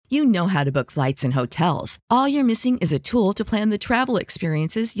You know how to book flights and hotels. All you're missing is a tool to plan the travel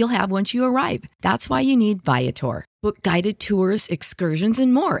experiences you'll have once you arrive. That's why you need Viator. Book guided tours, excursions,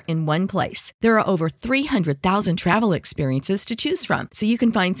 and more in one place. There are over 300,000 travel experiences to choose from, so you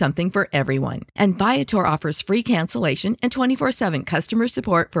can find something for everyone. And Viator offers free cancellation and 24/7 customer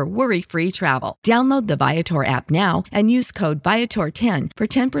support for worry-free travel. Download the Viator app now and use code Viator10 for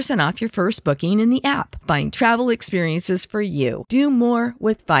 10% off your first booking in the app. Find travel experiences for you. Do more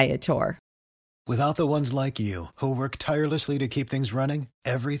with Viator. Without the ones like you, who work tirelessly to keep things running,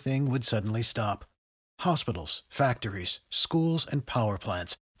 everything would suddenly stop. Hospitals, factories, schools, and power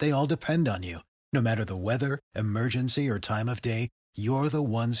plants, they all depend on you. No matter the weather, emergency, or time of day, you're the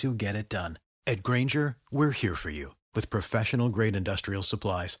ones who get it done. At Grainger, we're here for you with professional-grade industrial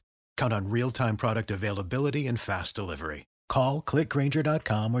supplies. Count on real-time product availability and fast delivery. Call, click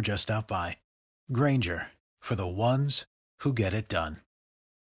Grainger.com, or just stop by. Grainger, for the ones who get it done.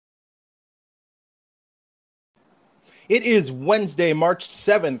 It is Wednesday, March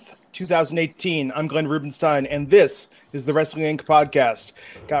 7th, 2018. I'm Glenn Rubenstein, and this is the Wrestling Inc. podcast.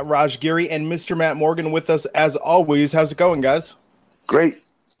 Got Raj Giri and Mr. Matt Morgan with us as always. How's it going, guys? Great.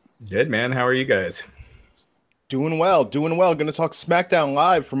 Good, man. How are you guys? Doing well. Going to talk SmackDown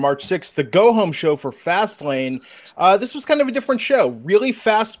Live for March 6th, the go-home show for Fastlane. This was kind of a different show. Really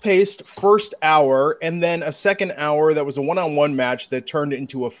fast-paced first hour, and then a second hour that was a one-on-one match that turned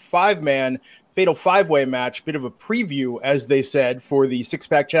into a five-man Fatal Five-Way match. Bit of a preview, as they said, for the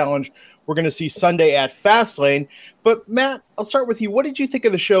six-pack challenge we're going to see Sunday at Fastlane. But, Matt, I'll start with you. What did you think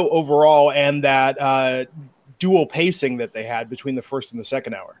of the show overall and that dual pacing that they had between the first and the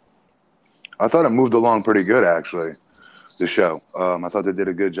second hour? I thought it moved along pretty good, actually, the show. I thought they did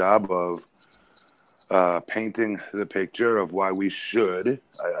a good job of painting the picture of why we should,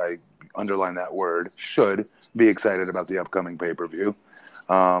 I underline that word, should be excited about the upcoming pay-per-view.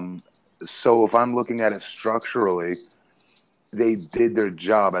 So if I'm looking at it structurally, they did their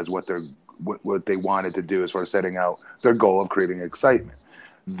job as what they wanted to do as far as setting out their goal of creating excitement.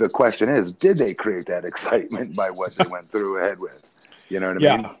 The question is, did they create that excitement by what they went through ahead with? You know what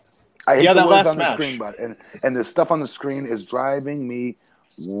I mean? I hate the words on the screen, but and the stuff on the screen is driving me.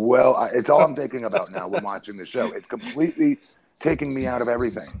 It's all I'm thinking about now when watching the show. It's completely taking me out of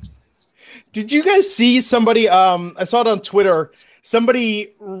everything. Did you guys see somebody? I saw it on Twitter.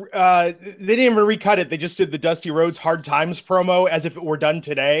 Somebody, they didn't even recut it. They just did the Dusty Rhodes Hard Times promo as if it were done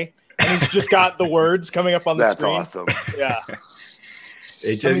today. And he's just got the words coming up on the screen. That's awesome.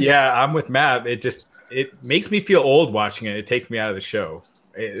 Yeah. I'm with Matt. It makes me feel old watching it. It takes me out of the show.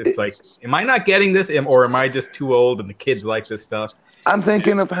 It's like, am I not getting this, or am I just too old and the kids like this stuff? I'm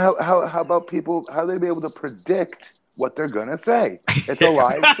thinking of how about people, how they be able to predict what they're gonna say. It's a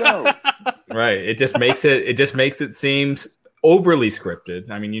live show. Right. It just makes it seem overly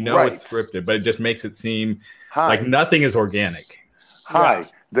scripted. I mean, Right. It's scripted, but it just makes it seem like nothing is organic.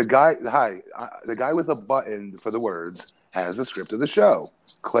 The guy with a button for the words has the script of the show.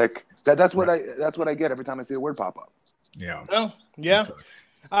 Click. That's what I get every time I see the word pop up. Yeah. Oh, yeah.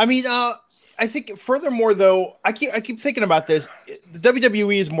 I mean, I think furthermore, though, I keep thinking about this. The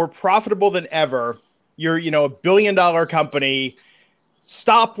WWE is more profitable than ever. You're, a $1 billion company.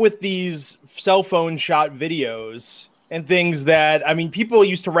 Stop with these cell phone shot videos and things that, I mean, people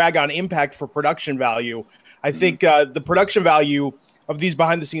used to rag on Impact for production value. I think the production value of these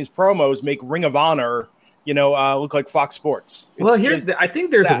behind the scenes promos make Ring of Honor, look like Fox Sports. I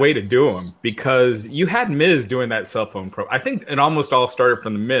think there's a way to do them, because you had Miz doing that cell phone pro. I think it almost all started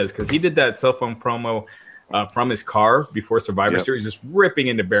from the Miz, because he did that cell phone promo from his car before Survivor Series, just ripping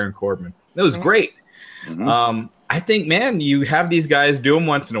into Baron Corbin. That was great. Mm-hmm. I think, man, you have these guys do them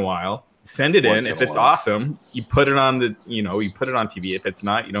once in a while. Send it in. If it's awesome, you put it on you put it on TV. If it's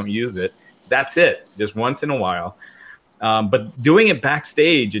not, you don't use it. That's it. Just once in a while. But doing it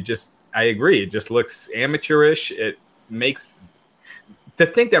backstage, I agree. It just looks amateurish. It makes to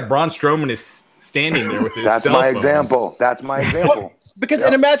think that Braun Strowman is standing there with his That's cell my phone. example. That's my example. Because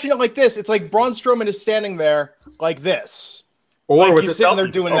and imagine it like this. It's like Braun Strowman is standing there like this. Or like with he's the sitting there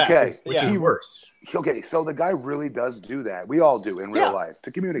selfies. doing that. Which is worse. Okay, so the guy really does do that. We all do in real life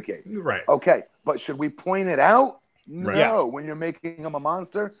to communicate. Right. Okay, but should we point it out? No. Yeah. When you're making him a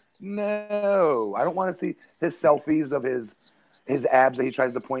monster? No. I don't want to see his selfies of his abs that he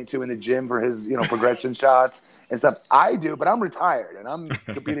tries to point to in the gym for his, progression shots and stuff. I do, but I'm retired and I'm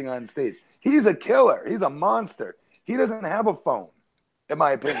competing on stage. He's a killer. He's a monster. He doesn't have a phone, in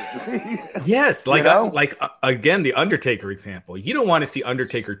my opinion. Yes, again, the Undertaker example. You don't want to see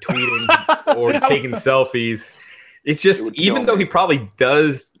Undertaker tweeting or taking selfies. It's just, even though he probably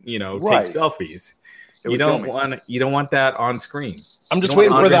does, take selfies, you don't want that on screen. I'm just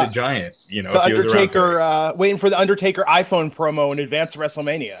waiting for the Giant. You know, the Undertaker. Waiting for the Undertaker iPhone promo in advance of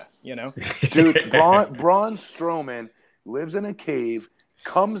WrestleMania. You know, dude, Braun Strowman lives in a cave,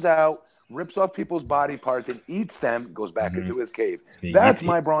 comes out, rips off people's body parts and eats them, goes back into his cave. That's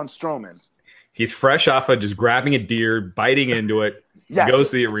my Braun Strowman. He's fresh off of just grabbing a deer, biting into it, goes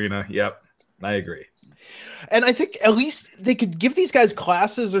to the arena. Yep, I agree. And I think at least they could give these guys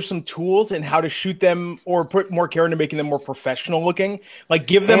classes or some tools in how to shoot them or put more care into making them more professional looking. Like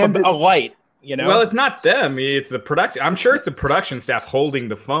give them a light. You know? Well, it's not them. It's the production. I'm sure it's the production staff holding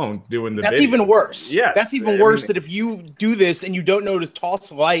the phone, doing the. That's videos. Even worse. Yes, that's even worse. That if you do this and you don't know to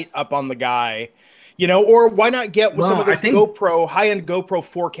toss light up on the guy, you know, or why not get with some of those GoPro high-end GoPro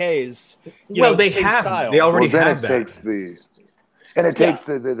 4Ks? They have. Style. They already have that. Takes the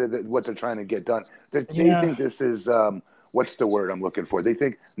what they're trying to get done. They think this is what's the word I'm looking for? They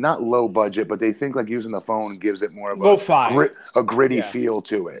think not low budget, but they think like using the phone gives it more of a gritty feel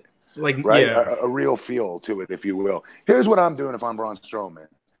to it. Like a real feel to it, if you will. Here's what I'm doing if I'm Braun Strowman.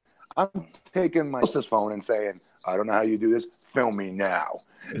 I'm taking my phone and saying, I don't know how you do this. Film me now.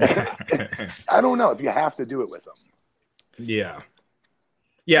 I don't know if you have to do it with them. Yeah.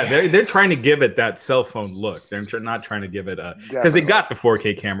 Yeah, they're trying to give it that cell phone look. They're not trying to give it because they got the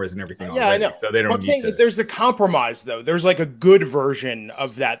 4K cameras and everything already. I know. So they don't need to. There's a compromise though. There's like a good version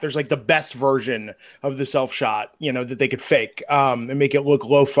of that. There's like the best version of the self shot, you know, that they could fake and make it look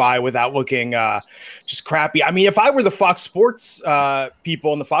lo-fi without looking just crappy. I mean, if I were the Fox Sports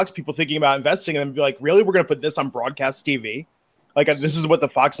people and the Fox people thinking about investing in them, be like, really, we're going to put this on broadcast TV? Like this is what the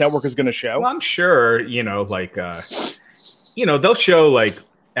Fox network is going to show? Well, I'm sure, you know, like, they'll show like.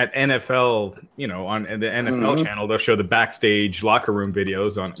 At NFL, you know, on the NFL channel, they'll show the backstage locker room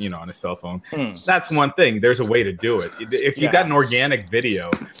videos on, you know, on a cell phone. That's one thing. There's a way to do it. If you got an organic video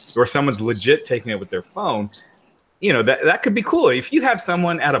or someone's legit taking it with their phone, you know, that could be cool. If you have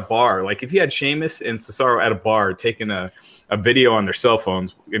someone at a bar, like if you had Sheamus and Cesaro at a bar taking a video on their cell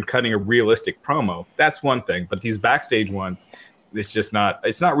phones and cutting a realistic promo, that's one thing. But these backstage ones, it's not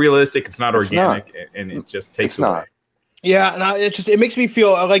realistic. It's not organic, and it just takes away. Yeah, and it makes me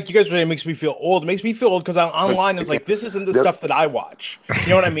feel like you guys really makes me feel old. It makes me feel old because I'm online. It's like this isn't the stuff that I watch. You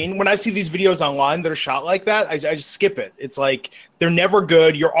know what I mean? When I see these videos online that are shot like that, I just skip it. It's like they're never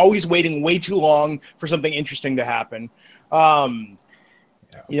good. You're always waiting way too long for something interesting to happen.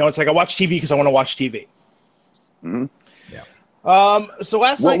 You know, it's like I watch TV because I want to watch TV. Mm-hmm. Yeah. So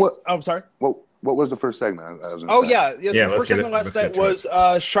last night, I'm sorry. What was the first segment? The first segment last night was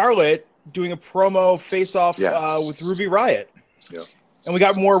Charlotte doing a promo face-off with Ruby Riott. Yeah. And we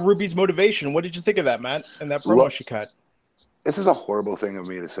got more Ruby's motivation. What did you think of that, Matt, and that promo she cut? This is a horrible thing of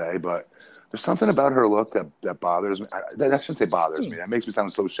me to say, but there's something about her look that bothers me. I shouldn't say bothers me. That makes me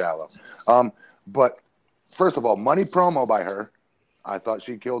sound so shallow. But first of all, money promo by her. I thought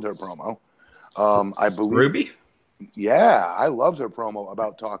she killed her promo. I believe Ruby? Yeah, I loved her promo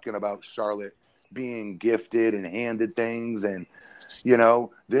about talking about Charlotte being gifted and handed things and, you know,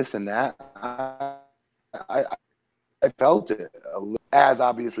 this and that. I felt it as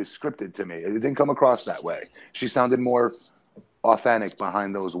obviously scripted to me. It didn't come across that way. She sounded more authentic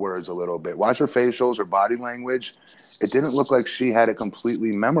behind those words a little bit. Watch her facials, her body language. It didn't look like she had it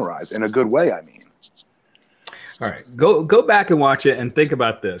completely memorized in a good way, I mean. All right, go back and watch it and think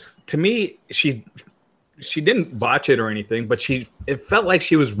about this. To me, she didn't botch it or anything, but it felt like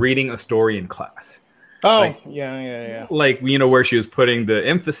she was reading a story in class. Oh, like, yeah. Like, you know, where she was putting the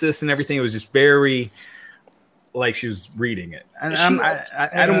emphasis and everything. It was just very like she was reading it. And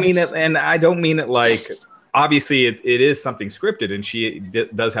I don't mean it. And I don't mean it like, obviously it is something scripted and she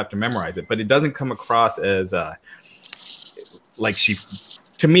does have to memorize it, but it doesn't come across as like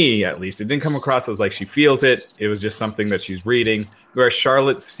to me at least, it didn't come across as like she feels it. It was just something that she's reading. Whereas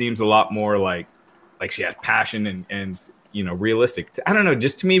Charlotte seems a lot more like she had passion and you know, realistic. I don't know.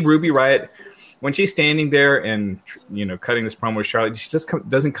 Just to me, Ruby Riott, when she's standing there and, you know, cutting this promo with Charlotte, she just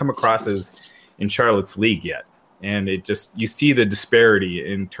doesn't come across as in Charlotte's league yet. And it just, you see the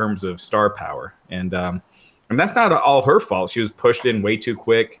disparity in terms of star power. And that's not all her fault. She was pushed in way too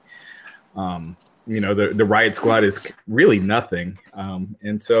quick. You know, the Riot Squad is really nothing.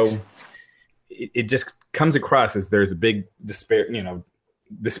 And so it just comes across as there's a big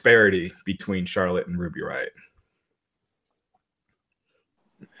disparity between Charlotte and Ruby Riott.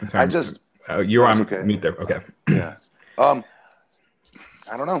 You're on mute there. Okay. Yeah. I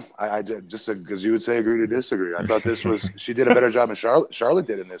don't know. I just because you would say agree to disagree. I thought she did a better job than Charlotte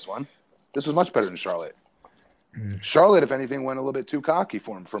did in this one. This was much better than Charlotte. Charlotte, if anything, went a little bit too cocky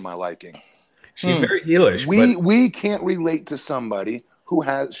for my liking. She's very heelish. We can't relate to somebody who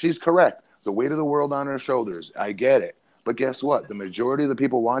she's correct. The weight of the world on her shoulders. I get it. But guess what? The majority of the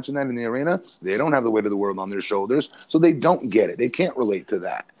people watching that in the arena, they don't have the weight of the world on their shoulders, so they don't get it. They can't relate to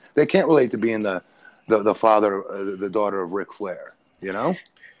that. They can't relate to being the father, the daughter of Ric Flair. You know?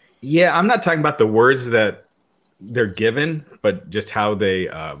 Yeah, I'm not talking about the words that they're given, but just how they.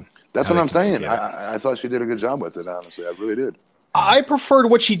 That's what I'm saying. I thought she did a good job with it. Honestly, I really did. I preferred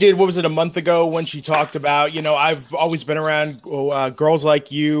what she did. What was it, a month ago, when she talked about, I've always been around girls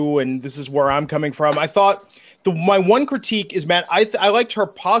like you, and this is where I'm coming from. I thought my one critique is, Matt, I liked her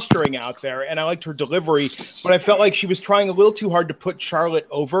posturing out there, and I liked her delivery, but I felt like she was trying a little too hard to put Charlotte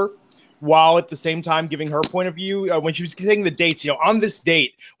over, while at the same time giving her point of view. When she was saying the dates, on this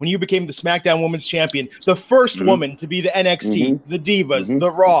date, when you became the SmackDown Women's Champion, the first woman to be the NXT, the Divas,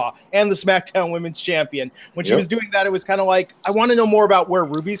 the Raw, and the SmackDown Women's Champion. When she was doing that, it was kind of like, I want to know more about where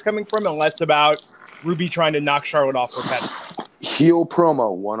Ruby's coming from and less about Ruby trying to knock Charlotte off her pedestal. Heel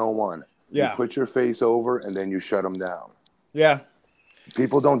promo 101. Yeah. You put your face over and then you shut them down. Yeah.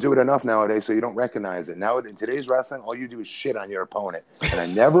 People don't do it enough nowadays, so you don't recognize it. Now, in today's wrestling, all you do is shit on your opponent. And I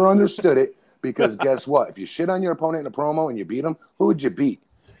never understood it, because guess what? If you shit on your opponent in a promo and you beat them, who would you beat?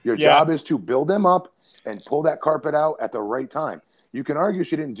 Your job is to build them up and pull that carpet out at the right time. You can argue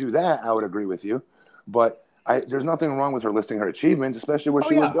she didn't do that. I would agree with you. But there's nothing wrong with her listing her achievements, especially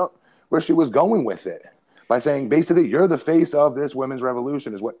where she was going with it. By saying, basically, you're the face of this women's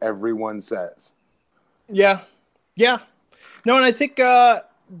revolution is what everyone says. Yeah. Yeah. No, and I think the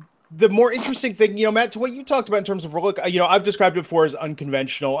more interesting thing, Matt, to what you talked about in terms of her look, I've described it before as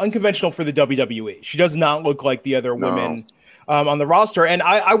unconventional for the WWE. She does not look like the other women on the roster. And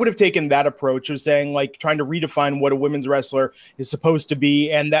I would have taken that approach of saying, like, trying to redefine what a women's wrestler is supposed to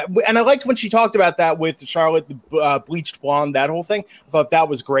be. And I liked when she talked about that with Charlotte, the bleached blonde, that whole thing. I thought that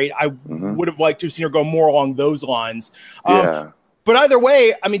was great. I would have liked to have seen her go more along those lines. But either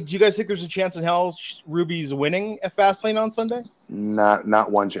way, I mean, do you guys think there's a chance in hell Ruby's winning at Fastlane on Sunday? Not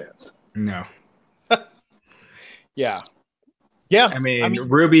one chance. No. Yeah. I mean,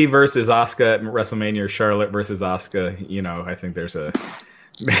 Ruby versus Asuka at WrestleMania, Charlotte versus Asuka. I think there's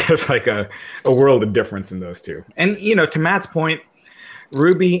like a world of difference in those two. And to Matt's point,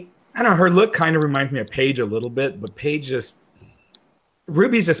 Ruby, I don't know, her look kind of reminds me of Paige a little bit, but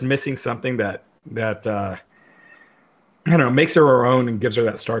Ruby's just missing something that I don't know, makes her own and gives her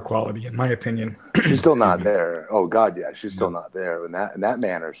that star quality, in my opinion. She's still not there. Oh God, yeah, she's still not there. In that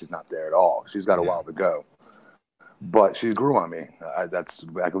manner, she's not there at all. She's got a while to go. But she grew on me. I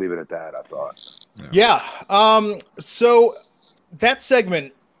can leave it at that, I thought. Yeah. So that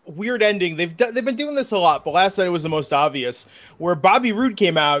segment, weird ending. They've been doing this a lot, but last night it was the most obvious, where Bobby Roode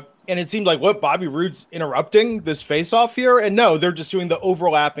came out, and it seemed like, what, Bobby Roode's interrupting this face-off here? And no, they're just doing the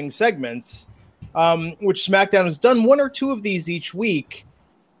overlapping segments. Which SmackDown has done one or two of these each week.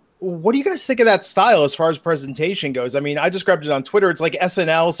 What do you guys think of that style as far as presentation goes? I mean, I described it on Twitter. It's like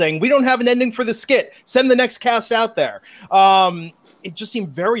SNL saying, we don't have an ending for the skit. Send the next cast out there. It just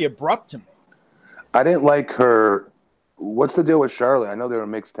seemed very abrupt to me. I didn't like her. What's the deal with Charlotte? I know they're a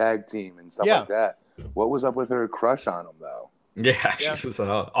mixed tag team and stuff like that. What was up with her crush on him, though? Yeah, she was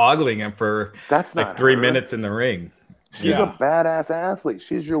ogling him for like 3 minutes in the ring. She's a badass athlete.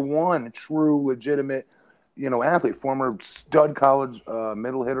 She's your one true, legitimate, athlete. Former stud college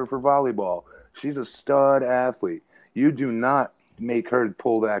middle hitter for volleyball. She's a stud athlete. You do not make her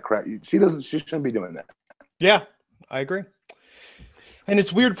pull that crap. She shouldn't be doing that. Yeah, I agree. And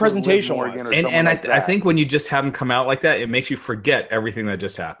it's weird presentation. And I think when you just have them come out like that, it makes you forget everything that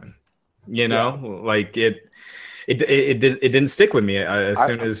just happened. Like it didn't stick with me as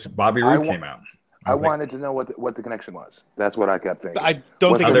soon as Bobby Roode came out. I wanted to know what the connection was. That's what I kept thinking. I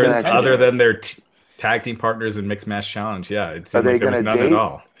don't think other than their tag team partners in Mixed Match Challenge. Yeah, it seemed like there was none at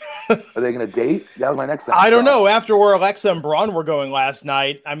all. Are they going to date? That was my next thing. I don't know. After where Alexa and Braun were going last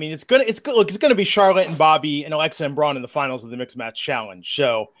night, I mean, it's gonna be Charlotte and Bobby and Alexa and Braun in the finals of the Mixed Match Challenge.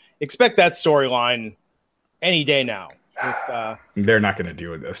 So expect that storyline any day now. They're not going to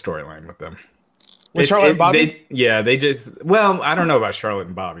do a storyline with them. With Charlotte and Bobby? They just. Well, I don't know about Charlotte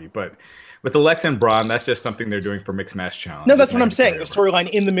and Bobby, but. With Alexa and Braun, that's just something they're doing for Mixed Match Challenge. No, that's what I'm saying. The storyline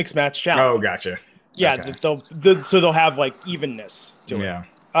in the Mixed Match Challenge. Oh, gotcha. Yeah, okay. So they'll have like evenness to it.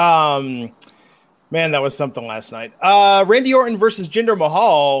 Man, that was something last night. Randy Orton versus Jinder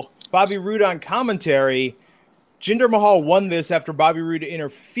Mahal. Bobby Roode on commentary. Jinder Mahal won this after Bobby Roode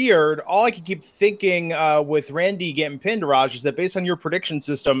interfered. All I can keep thinking with Randy getting pinned, Raj, is that based on your prediction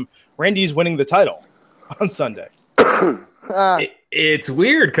system, Randy's winning the title on Sunday. It's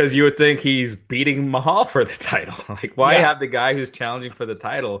weird because you would think he's beating Mahal for the title. Like, why have the guy who's challenging for the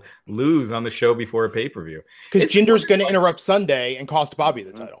title lose on the show before a pay-per-view? Because Jinder's going to interrupt Sunday and cost Bobby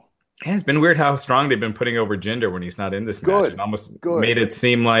the title. Yeah, it's been weird how strong they've been putting over Jinder when he's not in this match. It almost made it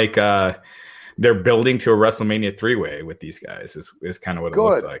seem like they're building to a WrestleMania 3-way with these guys. Is kind of what it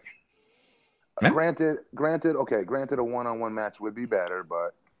looks like. Yeah. Granted, a one-on-one match would be better,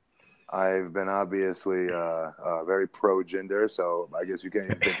 but I've been obviously very pro Jinder, so I guess you can't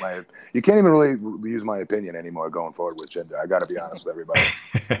even you can't even really use my opinion anymore going forward with Jinder. I got to be honest with everybody.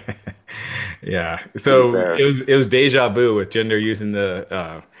 Yeah, so it was deja vu with Jinder using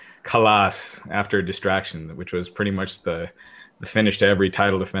the Kalas after a distraction, which was pretty much the finish to every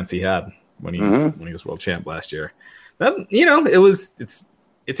title defense he had when he was world champ last year. That,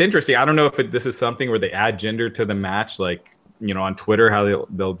 it's interesting. I don't know if this is something where they add Jinder to the match, like on Twitter how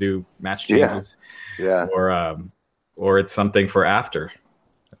they'll do match changes, or it's something for after.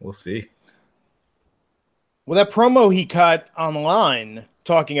 We'll see. Well, that promo he cut online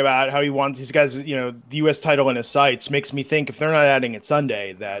talking about how he wants these guys, the U.S. title in his sights, makes me think if they're not adding it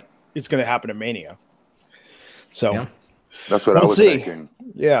Sunday, that it's going to happen at Mania. So that's what I was thinking.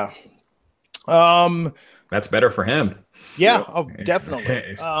 Yeah. That's better for him. Yeah. Oh,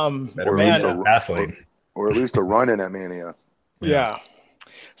 definitely. Or at least a run in at Mania. Yeah.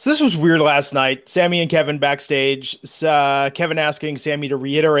 So this was weird last night. Sammy and Kevin backstage. Kevin asking Sammy to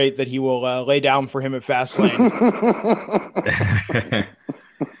reiterate that he will lay down for him at Fastlane.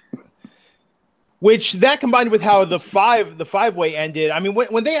 Which that combined with how the five-way ended. I mean,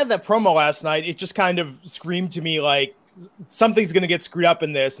 when they had that promo last night, it just kind of screamed to me like something's going to get screwed up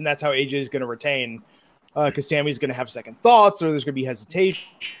in this, and that's how AJ is going to retain. Because Sammy's going to have second thoughts, or there's going to be hesitation,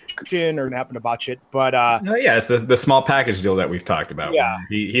 or going to happen to botch it. But it's the small package deal that we've talked about. Yeah,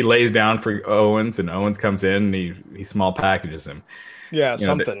 he lays down for Owens, and Owens comes in, and he small packages him. Yeah,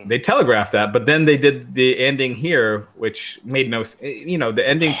 something. They telegraphed that, but then they did the ending here, which made no. The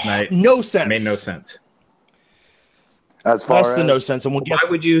ending tonight, no sense. Made no sense. As far That's the no sense. And why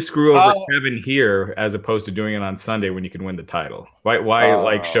would you screw over Kevin here as opposed to doing it on Sunday when you can win the title?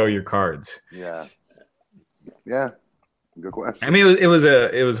 Why show your cards? Yeah, good question. I mean, it was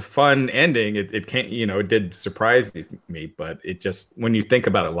a fun ending. It can't, it did surprise me, but it just, when you think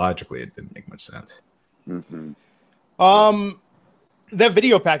about it logically, it didn't make much sense. Mm-hmm. That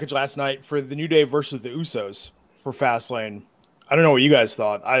video package last night for the New Day versus the Usos for Fastlane. I don't know what you guys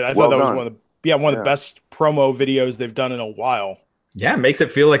thought. I thought that was one of the best promo videos they've done in a while. Yeah, it makes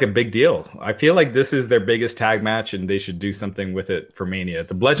it feel like a big deal. I feel like this is their biggest tag match, and they should do something with it for Mania.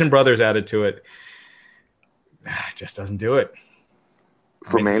 The Bludgeon Brothers added to it. Just doesn't do it.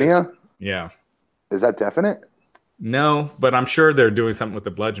 For Mania? Yeah. Is that definite? No, but I'm sure they're doing something with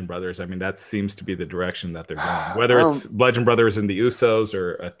the Bludgeon Brothers. I mean, that seems to be the direction that they're going. Whether it's Bludgeon Brothers and the Usos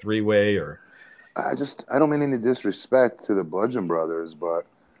or a 3-way or... I don't mean any disrespect to the Bludgeon Brothers, but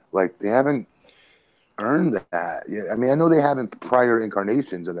they haven't earned that. I mean, I know they haven't prior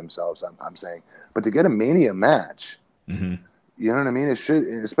incarnations of themselves, I'm saying, but to get a Mania match... Mm-hmm. You know what I mean? It should,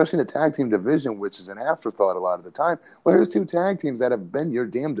 especially in the tag team division, which is an afterthought a lot of the time. Well, here's two tag teams that have been your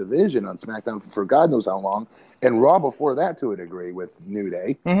damn division on SmackDown for God knows how long, and Raw before that to a degree with New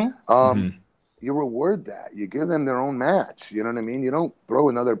Day. Mm-hmm. You reward that. You give them their own match. You know what I mean? You don't throw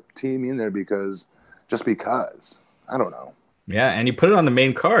another team in there just because. I don't know. Yeah, and you put it on the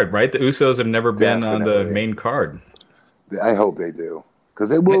main card, right? The Usos have never been on the main card. I hope they do,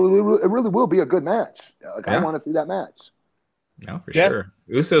 because it really will be a good match. I want to see that match. No, for sure.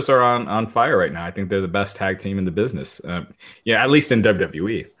 Usos are on fire right now. I think they're the best tag team in the business. At least in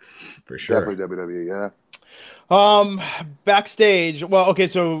WWE, for sure. Definitely WWE, yeah. Backstage,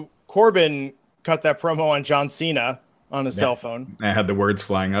 so Corbin cut that promo on John Cena on his cell phone. I had the words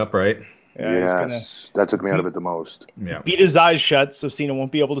flying up, right? Yeah, yes, that took me out of it the most. Yeah. Beat his eyes shut so Cena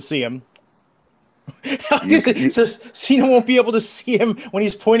won't be able to see him. So Cena won't be able to see him when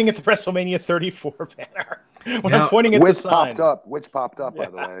he's pointing at the WrestleMania 34 banner. I'm pointing at the sign. Which popped up, by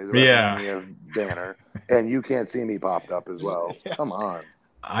the way. The WrestleMania banner. And you can't see me popped up as well. Yeah. Come on.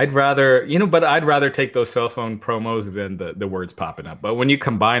 I'd rather take those cell phone promos than the words popping up. But when you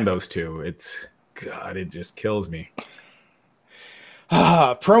combine those two, it just kills me.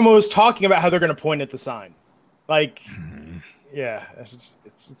 Promos talking about how they're going to point at the sign. Yeah,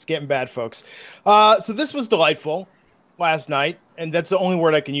 it's getting bad, folks. So this was delightful last night, and that's the only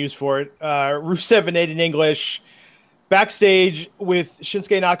word I can use for it. Rusev and Aiden English backstage with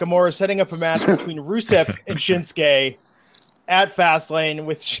Shinsuke Nakamura setting up a match between Rusev and Shinsuke at Fastlane,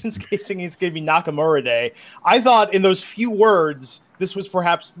 with Shinsuke singing it's going to be Nakamura Day. I thought in those few words, this was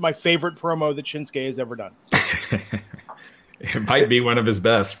perhaps my favorite promo that Shinsuke has ever done. It might be one of his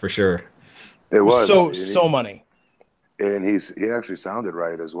best, for sure. It was. So money. And he actually sounded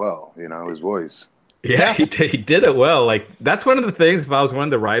right as well, his voice. Yeah, he did it well. Like, that's one of the things. If I was one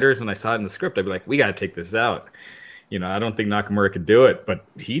of the writers and I saw it in the script, I'd be like, we got to take this out. I don't think Nakamura could do it, but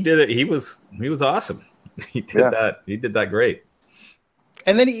he did it. He was awesome. He did that. He did that great.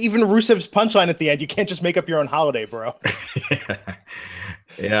 And then even Rusev's punchline at the end, you can't just make up your own holiday, bro.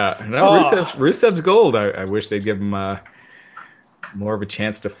 Yeah. No, Rusev's gold. I wish they'd give him more of a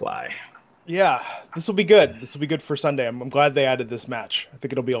chance to fly. Yeah, this will be good. This will be good for Sunday. I'm glad they added this match. I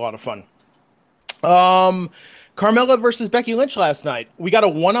think it'll be a lot of fun. Carmella versus Becky Lynch last night. We got a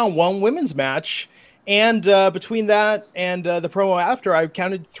one-on-one women's match. And between that and the promo after, I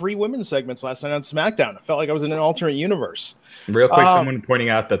counted 3 women's segments last night on SmackDown. I felt like I was in an alternate universe. Real quick, someone pointing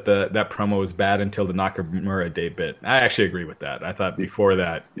out that that promo was bad until the Nakamura Day bit. I actually agree with that. I thought before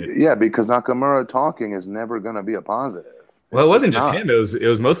that. Because Nakamura talking is never going to be a positive. Well, it wasn't just him. It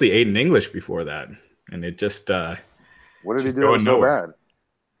was mostly Aiden English before that. And it just what did he do so bad?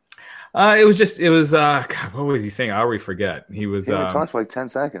 It was God, what was he saying? I already forget. He talked for like 10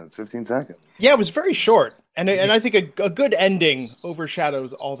 seconds, 15 seconds. Yeah, it was very short. And I think a good ending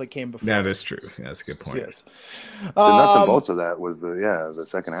overshadows all that came before. That is true. Yeah, that's a good point. Yes. The nuts and bolts of that was the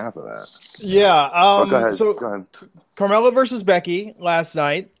second half of that. Yeah. Go ahead. So go ahead. Carmella versus Becky last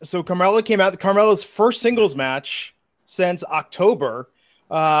night. So Carmella came out. Carmella's first singles match since October.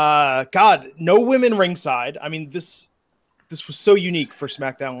 God, no women ringside. I mean, this was so unique for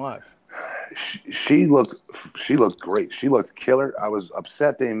SmackDown Live. She looked great. She looked killer. I was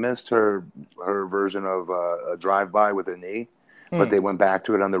upset they missed her version of a drive-by with a knee, but they went back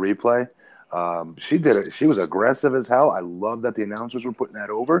to it on the replay. She did it. She was aggressive as hell. I love that the announcers were putting that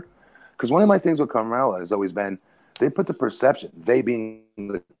over, because one of my things with Carmella has always been they put the perception, they being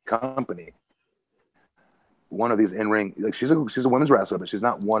the company, one of these in-ring, like she's a women's wrestler, but she's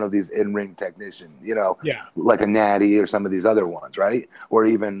not one of these in-ring technician, like a Natty or some of these other ones, right? Or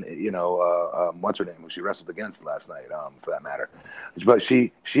even, what's her name, who she wrestled against last night, for that matter. But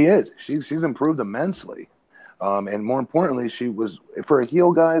she's improved immensely. And more importantly, for a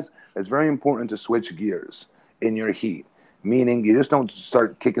heel, guys, it's very important to switch gears in your heat, meaning you just don't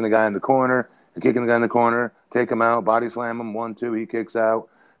start kicking the guy in the corner, take him out, body slam him, 1-2, he kicks out,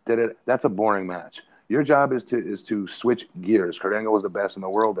 did it. That's a boring match. Your job is to switch gears. Kurt Angle was the best in the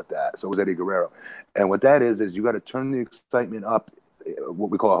world at that. So was Eddie Guerrero. And what that is you got to turn the excitement up, what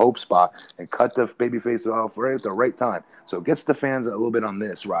we call a hope spot, and cut the baby faces off right at the right time. So it gets the fans a little bit on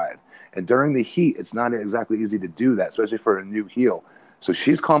this ride. And during the heat, it's not exactly easy to do that, especially for a new heel. So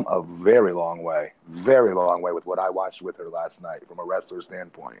she's come a very long way with what I watched with her last night from a wrestler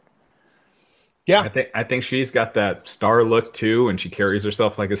standpoint. Yeah. I think she's got that star look too, and she carries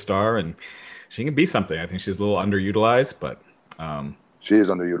herself like a star, and she can be something. I think she's a little underutilized, but she is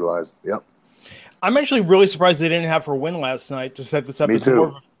underutilized. Yep. I'm actually really surprised they didn't have her win last night to set this up as more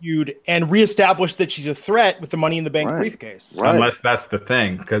of a feud and reestablish that she's a threat with the Money in the Bank briefcase. Right. Unless that's the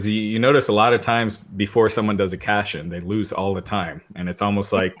thing, because you notice a lot of times before someone does a cash in, they lose all the time, and it's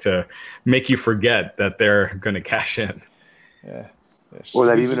almost like to make you forget that they're going to cash in. Yeah. Or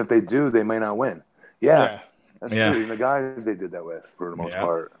that even if they do, they may not win. Yeah. That's true. Even the guys they did that with for the most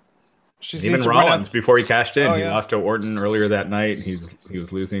part. Even Rollins, before he cashed in, he lost to Orton earlier that night. He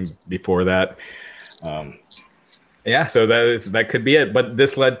was losing before that. So that could be it. But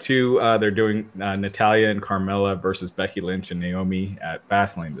this led to they're doing Natalya and Carmella versus Becky Lynch and Naomi at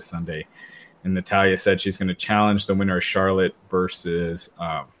Fastlane this Sunday. And Natalya said she's going to challenge the winner of Charlotte versus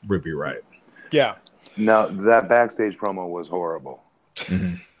Ruby Riott. Yeah. Now, that backstage promo was horrible.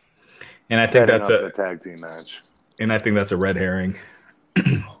 Mm-hmm. And I think that's a tag team match. And I think that's a red herring.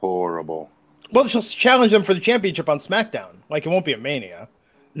 Horrible. Well, she'll challenge them for the championship on SmackDown. Like, it won't be a Mania.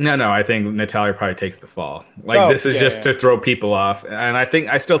 No. I think Natalya probably takes the fall. This is just to throw people off. And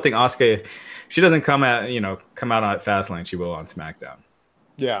I still think Asuka, she doesn't come out on Fastlane. She will on SmackDown.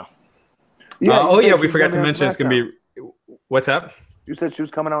 Yeah. We forgot to mention it's going to be. What's up? You said she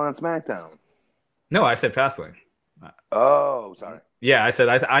was coming out on SmackDown. No, I said Fastlane. Oh, sorry. Yeah, I said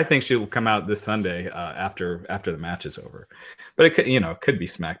I think she'll come out this Sunday after the match is over, but it could be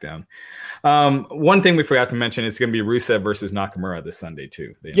SmackDown. One thing we forgot to mention, it's going to be Rusev versus Nakamura this Sunday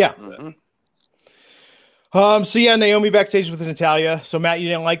too. Yeah. Naomi backstage with Natalya. So Matt, you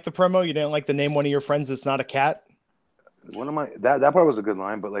didn't like the promo? You didn't like the name one of your friends that's not a cat? That part was a good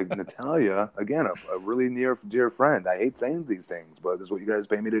line, but like Natalya, again, a really near dear friend. I hate saying these things, but this is what you guys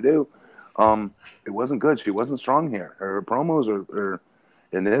pay me to do. It wasn't good. She wasn't strong here. Her promos are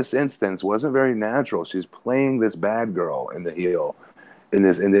in this instance wasn't very natural. She's playing this bad girl in the heel in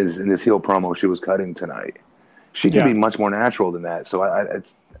this heel promo she was cutting tonight. She can be much more natural than that. So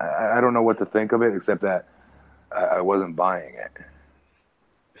I don't know what to think of it except that I wasn't buying it.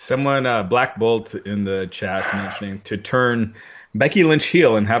 Someone, Black Bolt in the chat's mentioning to turn Becky Lynch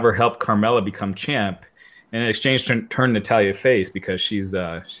heel and have her help Carmella become champ, and in exchange turn Natalya face because she's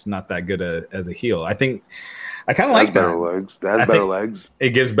not that good as a heel. I think I kind of like that. Legs. That has better legs.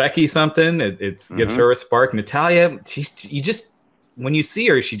 It gives Becky something. It gives her a spark. Natalya, when you see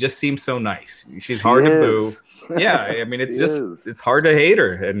her, she just seems so nice. She's hard to boo. Yeah, I mean, it's hard to hate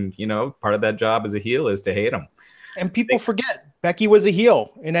her, and part of that job as a heel is to hate them. And people forget Becky was a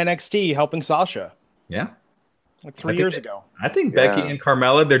heel in NXT helping Sasha. Yeah. Like 3 years ago. I think Becky and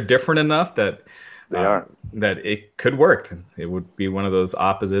Carmella, they're different enough that they are. That it could work. It would be one of those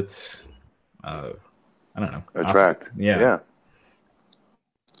opposites. I don't know. Attract. Yeah.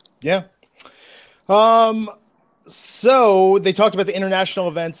 So they talked about the international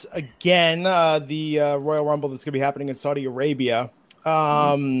events again. The Royal Rumble that's going to be happening in Saudi Arabia.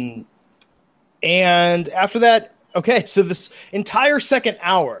 And after that, okay, so this entire second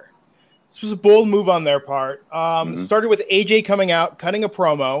hour, this was a bold move on their part. Started with AJ coming out, cutting a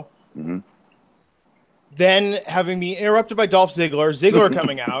promo, then having me interrupted by Dolph Ziggler. Ziggler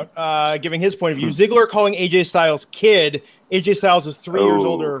coming out, giving his point of view. Ziggler calling AJ Styles kid. AJ Styles is 3 years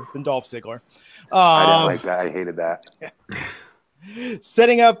older than Dolph Ziggler. I didn't like that. I hated that.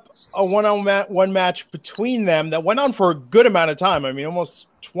 Setting up a one-on-one match between them that went on for a good amount of time. I mean, almost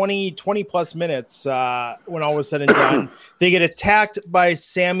 20 plus minutes when all was said and done. They get attacked by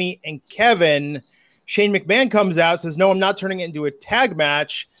Sammy and Kevin. Shane McMahon comes out, says, no, I'm not turning it into a tag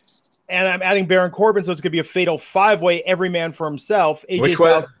match. And I'm adding Baron Corbin, so it's going to be a fatal 5-way, every man for himself. Which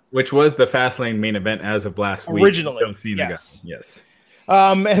was the Fastlane main event as of last week. Originally. Don't see yes.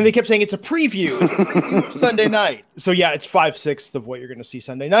 And they kept saying it's a preview. It's a preview of Sunday night. So, yeah, it's 5/6 of what you're going to see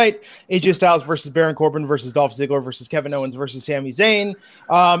Sunday night. AJ Styles versus Baron Corbin versus Dolph Ziggler versus Kevin Owens versus Sami Zayn.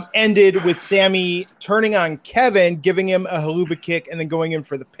 Ended with Sami turning on Kevin, giving him a haluva kick, and then going in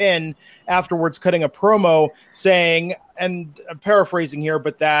for the pin. Afterwards, cutting a promo saying, and I'm paraphrasing here,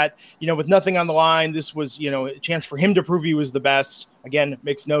 but that, with nothing on the line, this was, a chance for him to prove he was the best. Again,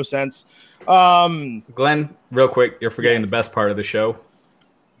 makes no sense. Glenn, real quick, you're forgetting the best part of the show.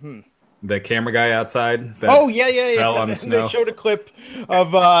 The camera guy outside. Fell on the snow. They showed a clip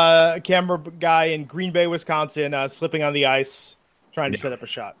of a camera guy in Green Bay, Wisconsin, slipping on the ice, trying to set up a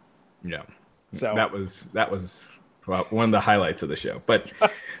shot. Yeah. So that was one of the highlights of the show. But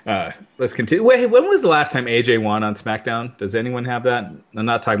let's continue. Wait, when was the last time AJ won on SmackDown? Does anyone have that? I'm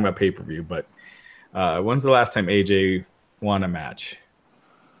not talking about pay-per-view, but when's the last time AJ won a match?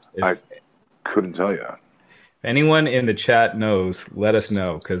 I couldn't tell you. If anyone in the chat knows, let us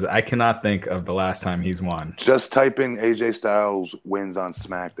know, because I cannot think of the last time he's won. Just type in AJ Styles wins on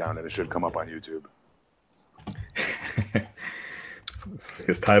SmackDown, and it should come up on YouTube.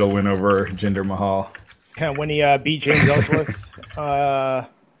 His title win over Jinder Mahal. Yeah, when he beat James Ellsworth. That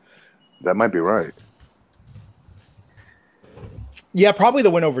might be right. Yeah, probably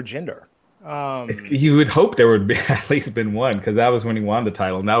the win over Jinder. You would hope there would be at least been one, because that was when he won the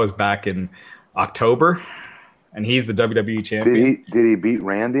title, and that was back in October. And he's the WWE champion. Did he beat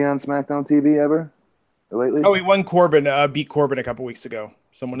Randy on SmackDown TV ever lately? Oh, he won Corbin. Beat Corbin a couple weeks ago.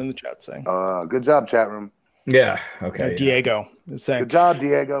 Someone in the chat saying. Good job, chat room. Yeah. Okay. Diego is saying. Good job,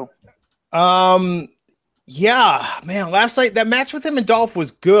 Diego. Yeah, man. Last night that match with him and Dolph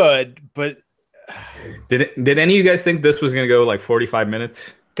was good, but did any of you guys think this was going to go like 45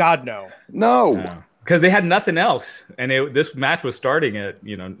 minutes? God no. No. Because they had nothing else, and this match was starting at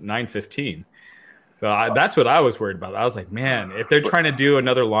 9:15. So that's what I was worried about. I was like, man, if they're trying to do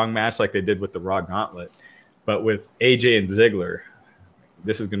another long match like they did with the Raw Gauntlet, but with AJ and Ziggler,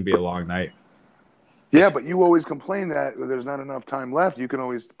 this is going to be a long night. Yeah, but you always complain that there's not enough time left. You can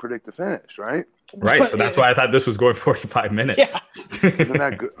always predict the finish, right? Right. So that's why I thought this was going 45 minutes. Yeah. Isn't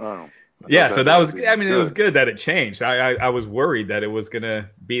that good? Oh, yeah. So that was. I mean, it was good that it changed. I was worried that it was going to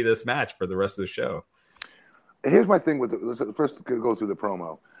be this match for the rest of the show. Here's my thing with let's first go through the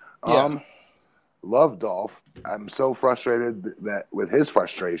promo. Love Dolph. I'm so frustrated that with his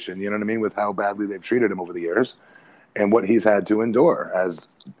frustration, you know what I mean, with how badly they've treated him over the years and what he's had to endure. As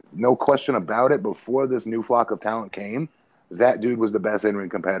no question about it, before this new flock of talent came, that dude was the best in-ring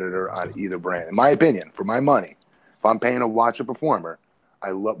competitor on either brand. In my opinion, for my money, if I'm paying to watch a performer,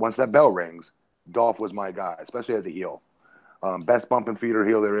 I love once that bell rings, Dolph was my guy, especially as a heel. Best bump and feeder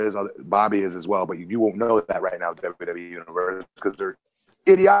heel there is. Bobby is as well, but you won't know that right now, WWE Universe, because they're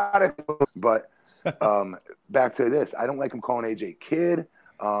idiotic. But back to this, I don't like him calling AJ kid.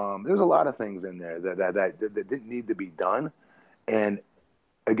 There's a lot of things in there that didn't need to be done. And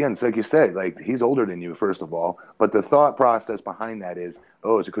again, it's like you said, like he's older than you, first of all. But the thought process behind that is,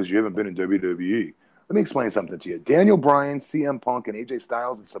 oh, it's because you haven't been in WWE. Let me explain something to you. Daniel Bryan, CM Punk, and AJ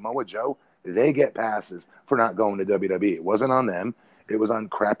Styles and Samoa Joe, they get passes for not going to WWE. It wasn't on them. It was on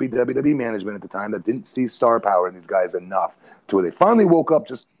crappy WWE management at the time that didn't see star power in these guys enough to where they finally woke up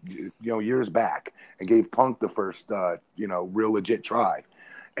just years back and gave Punk the first real legit try.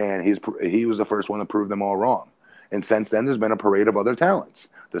 And he was the first one to prove them all wrong. And since then, there's been a parade of other talents.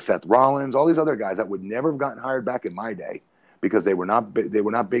 The Seth Rollins, all these other guys that would never have gotten hired back in my day because they were not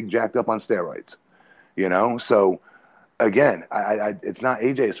big, jacked up on steroids. So again, it's not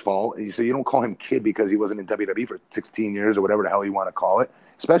AJ's fault. So you don't call him kid because he wasn't in WWE for 16 years or whatever the hell you want to call it,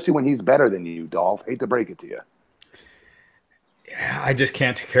 especially when he's better than you, Dolph. Hate to break it to you. Yeah, I just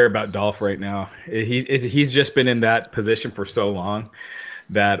can't care about Dolph right now. He's just been in that position for so long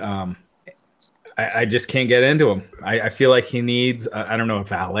that I just can't get into him. I feel like he needs, I don't know, a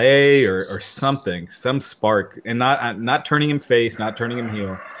valet or something, some spark, and not turning him face, not turning him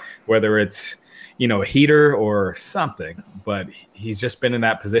heel, whether it's a heater or something, but he's just been in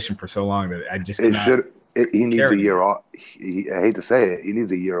that position for so long that I just he needs a year off. I hate to say it, he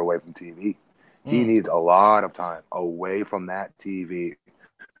needs a year away from TV. He needs a lot of time away from that TV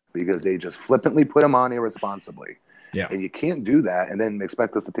because they just flippantly put him on irresponsibly. Yeah, and you can't do that and then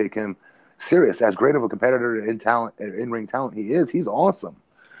expect us to take him serious. As great of a competitor in ring talent he is, he's awesome,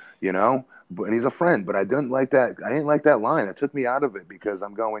 and he's a friend, but I didn't like that. I didn't like that line. It took me out of it because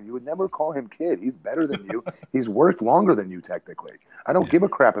I'm going, you would never call him kid. He's better than you. He's worked longer than you technically. I don't give a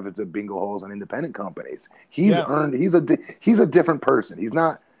crap if it's a bingo holes and independent companies. He's earned. He's a different person. He's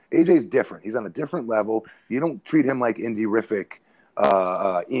not. AJ's different. He's on a different level. You don't treat him like indie-rific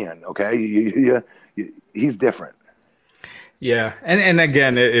Ian. Okay, he's different. Yeah, and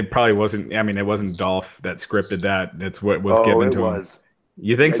again, it probably wasn't. I mean, it wasn't Dolph that scripted that. That's what was given to him.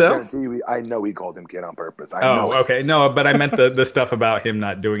 You think so? I know he called him kid on purpose. Okay. No, but I meant the stuff about him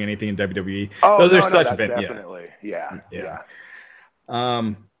not doing anything in WWE. Those are such definitely. Yeah.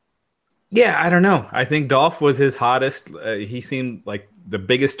 I don't know. I think Dolph was his hottest. He seemed like the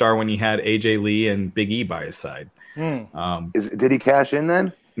biggest star when he had AJ Lee and Big E by his side. Did he cash in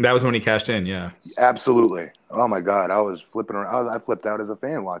then? That was when he cashed in. Yeah. Absolutely. Oh my God, I was flipping around. I flipped out as a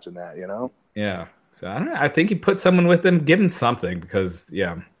fan watching that. Yeah. So I don't know. I think he put someone with him, give him something because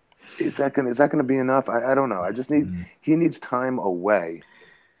Is that gonna be enough? I don't know. I just need he needs time away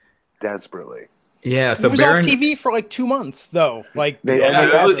desperately. Yeah, so he was off TV for like 2 months though. Like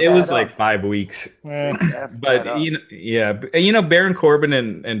it was like 5 weeks. But Baron Corbin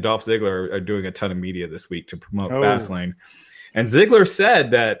and Dolph Ziggler are doing a ton of media this week to promote Fastlane. And Ziggler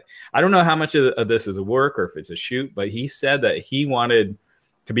said that I don't know how much of this is a work or if it's a shoot, but he said that he wanted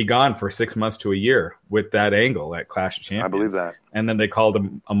to be gone for 6 months to a year with that angle at Clash of Champions. I believe that. And then they called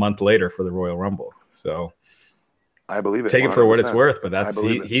him a month later for the Royal Rumble. So I believe it. Take 100%. It for what it's worth, but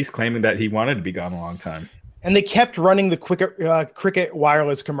he's claiming that he wanted to be gone a long time. And they kept running the Cricket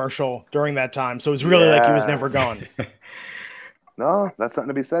Wireless commercial during that time, so it was really like he was never gone. No, that's something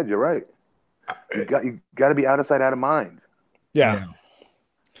to be said. You're right. You got to be out of sight, out of mind. Yeah.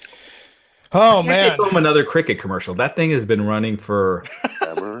 Oh man! Film another cricket commercial. That thing has been running for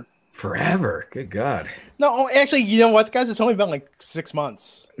forever. Good God! No, actually, you know what, guys? It's only been like 6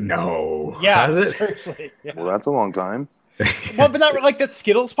 months. No, yeah, seriously. Yeah. Well, that's a long time. Well, but not like that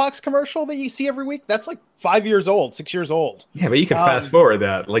Skittles Box commercial that you see every week. That's like 5 years old, 6 years old. Yeah, but you can fast forward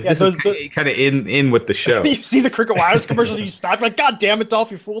that. Like this is kind of in with the show. You see the Cricket Wireless commercial, you stop. Like, God damn it,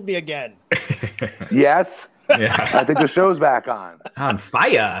 Dolph, you fooled me again. Yes. Yeah. I think the show's back on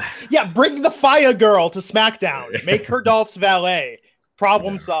fire. Yeah, bring the Fire Girl to SmackDown. Make her Dolph's valet.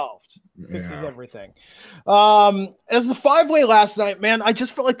 Problem solved. Fixes everything. As the 5-way last night, man, I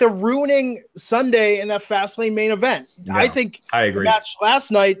just felt like they're ruining Sunday in that Fastlane main event. Yeah, I think I agree. The match last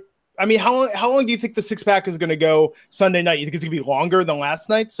night. I mean, how long do you think the 6-pack is going to go Sunday night? You think it's going to be longer than last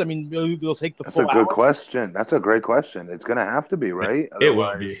night's? I mean, they'll take the full hour? That's a good question. That's a great question. It's going to have to be, right? It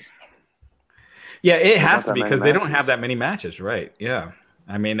will be. Yeah, it has to be because they don't have that many matches, right? Yeah.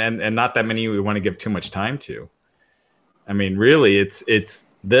 I mean, and not that many we want to give too much time to. I mean, really, it's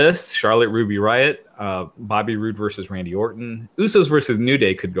this, Charlotte Ruby Riott, Bobby Roode versus Randy Orton. Usos versus New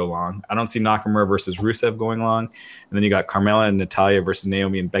Day could go long. I don't see Nakamura versus Rusev going long. And then you got Carmella and Natalya versus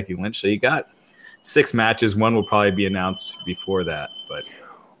Naomi and Becky Lynch. So you got 6 matches. One will probably be announced before that. But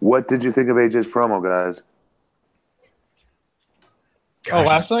what did you think of AJ's promo, guys? Gosh,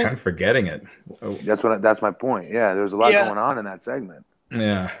 last night? I'm forgetting it. Oh. That's my point. Yeah, there's a lot going on in that segment.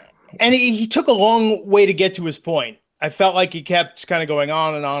 Yeah. And he took a long way to get to his point. I felt like he kept kind of going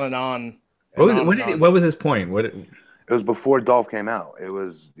on and on and on. What was his point? It was before Dolph came out. It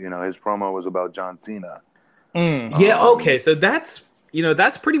was, his promo was about John Cena. Yeah, okay. So that's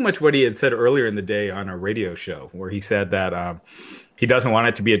that's pretty much what he had said earlier in the day on a radio show, where he said that he doesn't want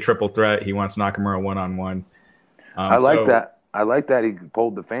it to be a triple threat. He wants Nakamura one-on-one. I like that. I like that he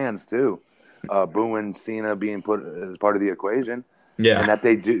pulled the fans too, booing Cena being put as part of the equation. Yeah, and that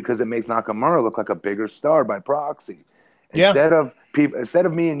they do because it makes Nakamura look like a bigger star by proxy. Instead of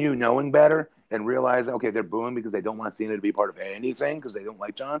me and you knowing better and realize, okay, they're booing because they don't want Cena to be part of anything because they don't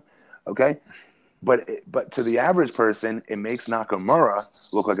like John. Okay, but to the average person, it makes Nakamura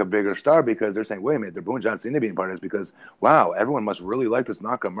look like a bigger star because they're saying, wait a minute, they're booing John Cena being part of this because wow, everyone must really like this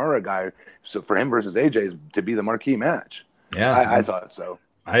Nakamura guy. So for him versus AJ is to be the marquee match. Yeah, I thought so.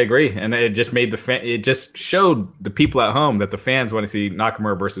 I agree, and it just made it just showed the people at home that the fans want to see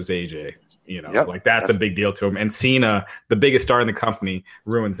Nakamura versus AJ. Like that's a big deal to him. And Cena, the biggest star in the company,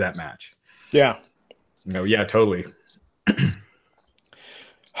 ruins that match. Yeah. Yeah, totally.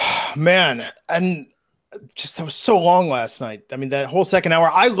 Man, and just that was so long last night. I mean, that whole second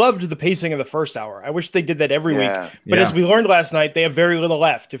hour. I loved the pacing of the first hour. I wish they did that every week. But as we learned last night, they have very little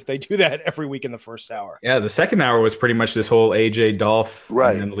left if they do that every week in the first hour. Yeah, the second hour was pretty much this whole AJ Dolph,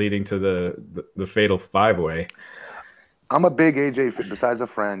 right, and then leading to the fatal 5-way. I'm a big AJ, besides a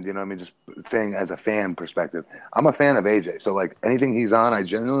friend, just saying as a fan perspective, I'm a fan of AJ. So like anything he's on, I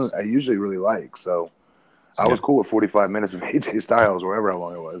usually really like. So I was cool with 45 minutes of AJ Styles, wherever how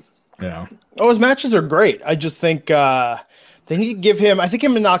long it was. Yeah. Oh, his matches are great. I just think they need to give him. I think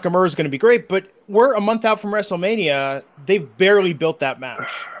him and Nakamura is going to be great, but we're a month out from WrestleMania. They've barely built that match.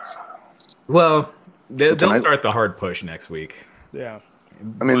 Well, they'll start the hard push next week. Yeah.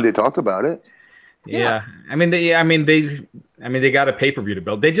 I mean, they talked about it. Yeah. I mean, they got a pay-per-view to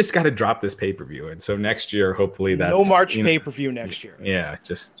build. They just got to drop this pay-per-view, and so next year, hopefully, that's no March pay-per-view next year. Yeah,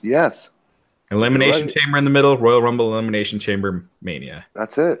 just Elimination Chamber in the middle, Royal Rumble Elimination Chamber, Mania.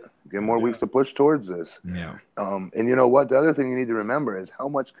 That's it. Get more weeks to push towards this. Yeah. And you know what? The other thing you need to remember is how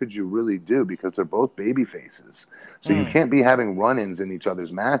much could you really do because they're both baby faces. So you can't be having run-ins in each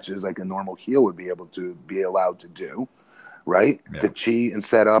other's matches like a normal heel would be allowed to do, right? Yeah. To cheat and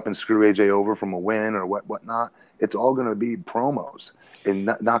set up and screw AJ over from a win or whatnot. It's all going to be promos. And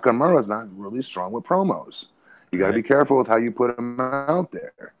Nakamura's not really strong with promos. You got to be careful with how you put him out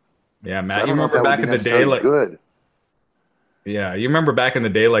there. Yeah, Matt, you remember back in the day, like good. Yeah, you remember back in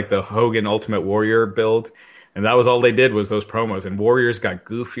the day, like the Hogan Ultimate Warrior build, and that was all they did was those promos. And Warriors got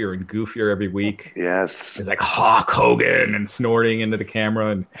goofier and goofier every week. Yes, it's like Hawk Hogan and snorting into the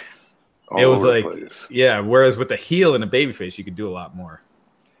camera, and it was like, Whereas with the heel and a babyface, you could do a lot more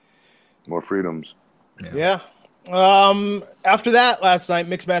freedoms. Yeah. After that, last night,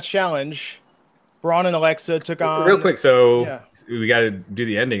 Mixed Match Challenge. Braun and Alexa took on. Real quick, so we got to do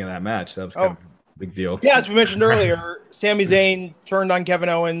the ending of that match. That was kind of a big deal. Yeah, as we mentioned earlier, Sami Zayn turned on Kevin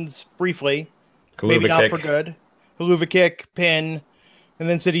Owens briefly. Maybe not for good. Helluva kick, pin, and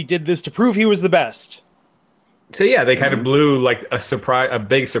then said he did this to prove he was the best. So yeah, they kind of blew like a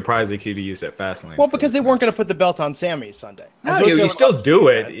big surprise they could have used at Fastlane. Well, because they weren't going to put the belt on Sami Sunday. No, you still do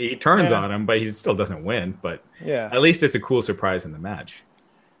it. He turns on him, but he still doesn't win. But at least it's a cool surprise in the match.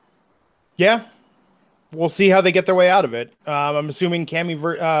 Yeah. We'll see how they get their way out of it. I'm assuming Kevin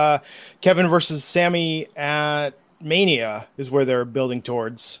versus Sami at Mania is where they're building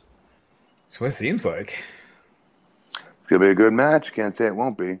towards. That's what it seems like. It's going to be a good match. Can't say it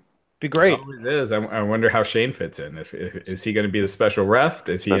won't be. Be great. It always is. I wonder how Shane fits in. Is he going to be the special ref?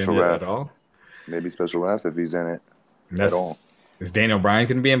 Is he in it at all? Maybe special ref if he's in it at all. Is Daniel Bryan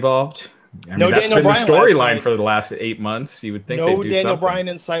going to be involved? That's Daniel been Bryan the storyline for the last 8 months. You would think no Daniel Bryan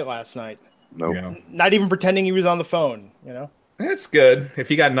in sight last night. Nope. You know? Not even pretending he was on the phone, That's good. If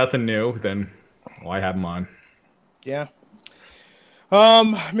you got nothing new, then why have him on? Yeah.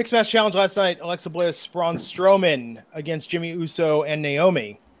 Mixed Match Challenge last night. Alexa Bliss, Braun Strowman against Jimmy Uso and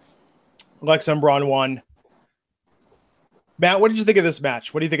Naomi. Alexa and Braun won. Matt, what did you think of this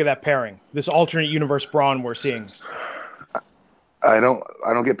match? What do you think of that pairing? This alternate universe Braun we're seeing. I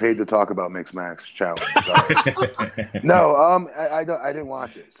don't get paid to talk about Mixed Match Challenge. Sorry. No, I didn't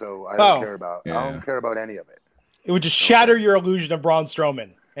watch it, so I don't care about. I don't care about any of it. It would just shatter your illusion of Braun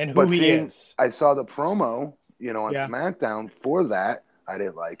Strowman and who he is. I saw the promo, on SmackDown for that. I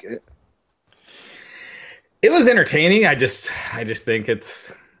didn't like it. It was entertaining. I just think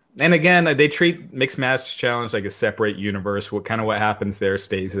it's. And again, they treat Mixed Match Challenge like a separate universe. What happens there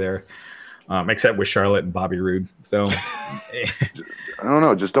stays there. Except with Charlotte and Bobby Roode. So I don't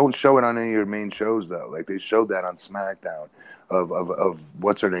know. Just don't show it on any of your main shows, though. Like they showed that on SmackDown. of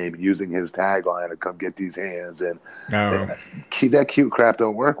what's her name using his tagline to come get these hands, and that cute crap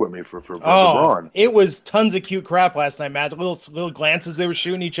don't work with me for Braun. It was tons of cute crap last night, Matt. Little glances they were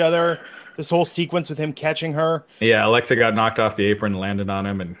shooting each other. This whole sequence with him catching her. Yeah, Alexa got knocked off the apron, landed on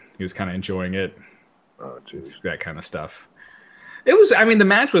him, and he was kind of enjoying it. Oh, jeez, that kind of stuff. It was. I mean, the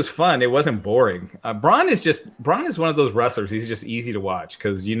match was fun. It wasn't boring. Braun is one of those wrestlers. He's just easy to watch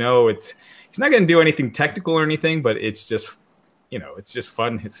because he's not going to do anything technical or anything, but it's just it's just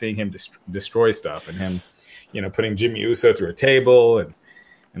fun seeing him destroy stuff and him, putting Jimmy Uso through a table and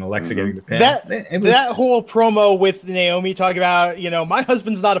Alexa getting the pin. That whole promo with Naomi talking about, my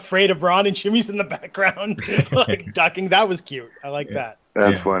husband's not afraid of Braun and Jimmy's in the background, like ducking. That was cute. I like that.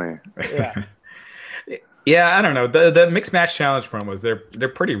 That's funny. Yeah. Yeah, I don't know. The mixed match challenge promos, they're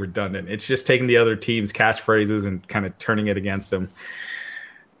pretty redundant. It's just taking the other team's catchphrases and kind of turning it against them.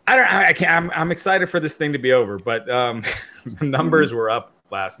 I'm excited for this thing to be over, but the numbers were up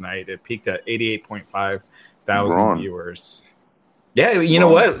last night. It peaked at 88.5 thousand viewers. Yeah, you know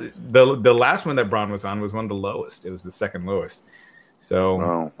what? The last one that Braun was on was one of the lowest. It was the second lowest.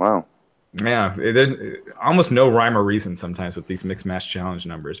 So, wow. Yeah, there's almost no rhyme or reason sometimes with these mixed match challenge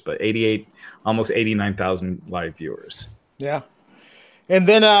numbers, but almost 89,000 live viewers. Yeah. And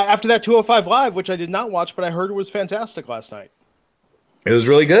then after that 205 Live, which I did not watch, but I heard it was fantastic last night. It was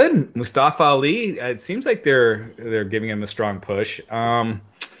really good. Mustafa Ali, it seems like they're giving him a strong push.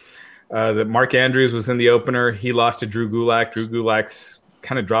 The Mark Andrews was in the opener. He lost to Drew Gulak. Drew Gulak's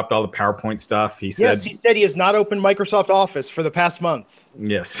kind of dropped all the PowerPoint stuff. He said he has not opened Microsoft Office for the past month.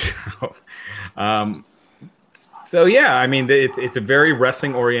 Yes. So yeah, I mean, it's a very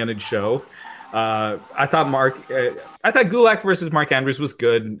wrestling oriented show. I thought Gulak versus Mark Andrews was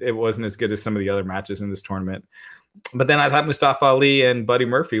good. It wasn't as good as some of the other matches in this tournament. But then I thought Mustafa Ali and Buddy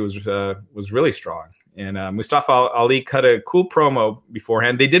Murphy was really strong. And Mustafa Ali cut a cool promo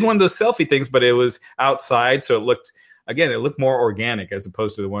beforehand. They did one of those selfie things, but it was outside, so it looked more organic as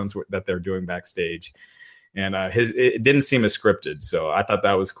opposed to the ones that they're doing backstage. And it didn't seem as scripted, so I thought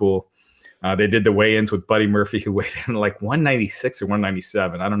that was cool. They did the weigh-ins with Buddy Murphy, who weighed in like 196 or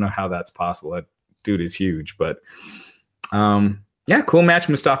 197. I don't know how that's possible. That dude is huge, but yeah, cool match.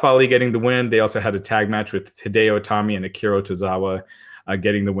 Mustafa Ali getting the win. They also had a tag match with Hideo Itami and Akira Tozawa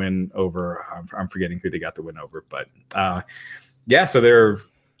getting the win over. I'm forgetting who they got the win over, but yeah. So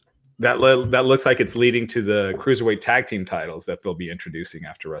that looks like it's leading to the cruiserweight tag team titles that they'll be introducing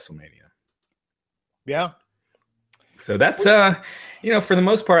after WrestleMania. Yeah. So that's for the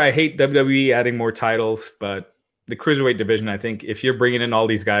most part, I hate WWE adding more titles, but the cruiserweight division, I think if you're bringing in all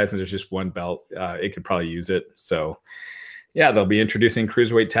these guys and there's just one belt, it could probably use it. So yeah, they'll be introducing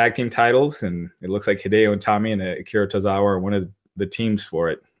cruiserweight tag team titles, and it looks like Hideo Itami and Akira Tozawa are one of the teams for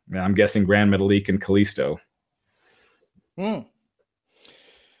it. I'm guessing Grand Metalik and Kalisto.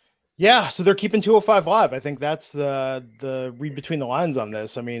 Yeah, so they're keeping 205 Live. I think that's the read between the lines on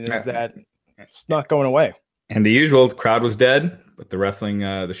this. I mean, is that it's not going away. And the usual crowd was dead, but the wrestling,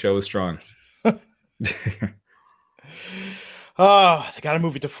 the show was strong. Oh, they got to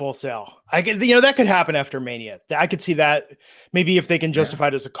move it to Full Sail. That could happen after Mania. I could see that maybe if they can justify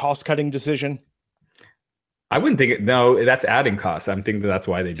it as a cost-cutting decision. I wouldn't think it. No, that's adding costs. I'm thinking that's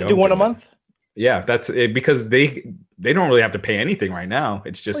why they don't do one a month. Yeah, that's it, because they don't really have to pay anything right now.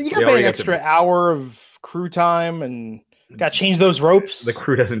 It's just you got to pay an extra hour of crew time and got to change those ropes. The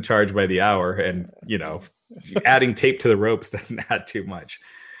crew doesn't charge by the hour, and adding tape to the ropes doesn't add too much.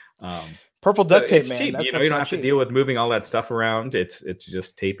 Purple duct tape, man. Cheap. You don't have to deal with moving all that stuff around. It's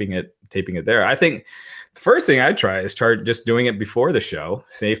just taping it there. I think the first thing I'd try is just doing it before the show.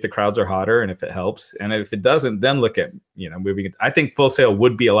 See if the crowds are hotter and if it helps. And if it doesn't, then look at moving it. I think Full Sail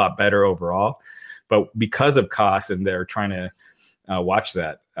would be a lot better overall, but because of costs and they're trying to watch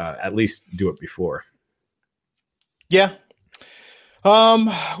that, at least do it before. Yeah.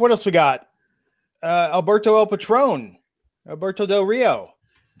 What else we got? Alberto El Patron, Alberto Del Rio.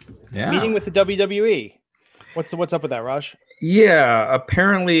 Yeah. Meeting with the WWE. What's up with that, Raj? Yeah,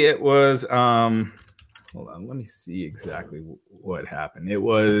 apparently it was hold on, let me see exactly what happened. It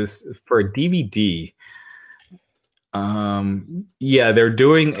was for a DVD. Yeah, they're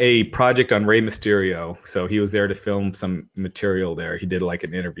doing a project on Rey Mysterio. So he was there to film some material there. He did like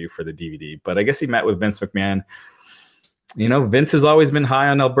an interview for the DVD. But I guess he met with Vince McMahon. Vince has always been high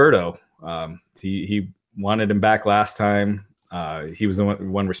on Alberto. He wanted him back last time. He was the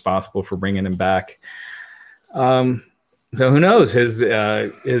one responsible for bringing him back. So who knows? His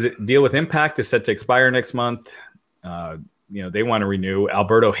deal with Impact is set to expire next month. They want to renew.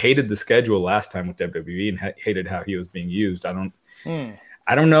 Alberto hated the schedule last time with WWE and hated how he was being used. I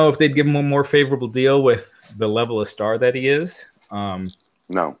I don't know if they'd give him a more favorable deal with the level of star that he is.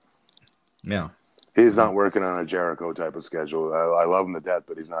 No. Yeah. He's not working on a Jericho type of schedule. I love him to death,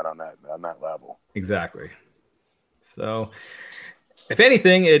 but he's not on that level. Exactly. So, if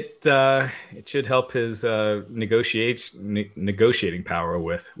anything, it should help his negotiating power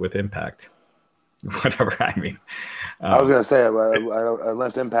with Impact. Whatever I mean. I was gonna say,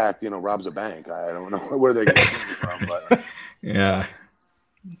 unless Impact, robs a bank, I don't know where they're getting it from. But yeah.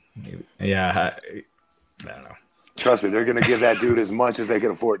 I don't know. Trust me, they're gonna give that dude as much as they can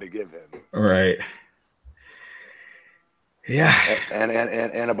afford to give him. Right. Yeah.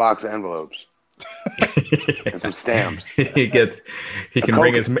 And a box of envelopes. And some stamps. He can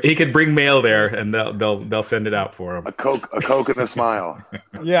bring mail there, and they'll send it out for him. A Coke and a smile.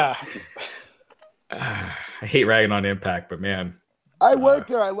 Yeah. I hate ragging on Impact, but man, I worked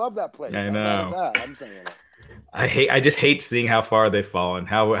there. I love that place. I know. I'm saying it. I just hate seeing how far they've fallen,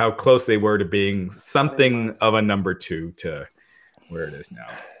 how close they were to being something of a number 2 to where it is now.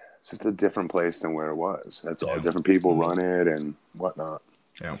 It's just a different place than where it was. That's all. Different people run it and whatnot.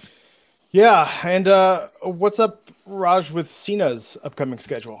 Yeah. Yeah. And what's up, Raj, with Cena's upcoming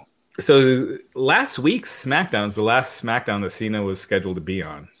schedule? So last week's SmackDown is the last SmackDown that Cena was scheduled to be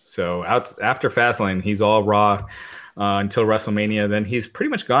on. So after Fastlane, he's all Raw until WrestleMania. Then he's pretty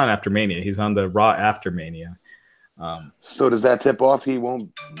much gone after Mania. He's on the Raw after Mania. So does that tip off he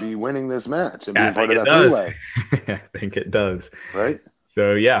won't be winning this match and being part of that three-way? I think it does. Right?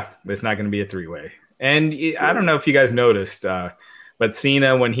 So, yeah, it's not going to be a three-way. And I don't know if you guys noticed, but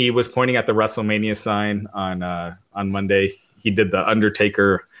Cena, when he was pointing at the WrestleMania sign on Monday, he did the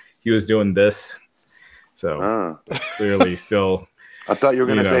Undertaker. He was doing this. So, clearly still... I thought you were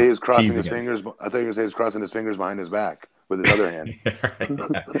going to say he was crossing his fingers. I thought you were going to say he was crossing his fingers behind his back with his other hand.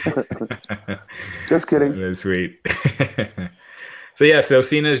 Just kidding. That is sweet. So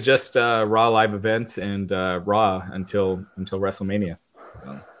Cena's just Raw live events and Raw until WrestleMania.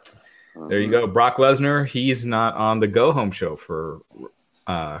 So, there you go. Brock Lesnar, he's not on the Go Home show for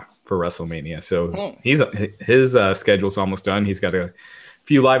WrestleMania. So his schedule's almost done. He's got a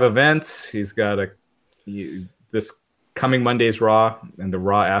few live events. He's got this coming Monday's Raw and the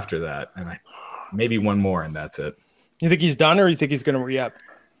Raw after that, and maybe one more, and that's it. You think he's done, or you think he's going to re-up?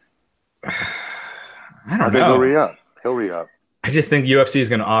 I don't know. He'll re-up. I just think UFC is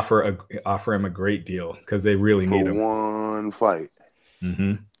going to offer him a great deal because they really need him. One fight.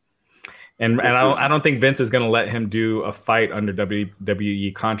 Mm-hmm. And I don't think Vince is going to let him do a fight under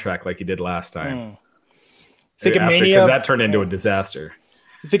WWE contract like he did last time. Think of Mania, because that turned into a disaster.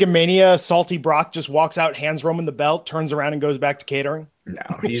 You think of Mania, Salty Brock just walks out, hands Roman the belt, turns around and goes back to catering? No,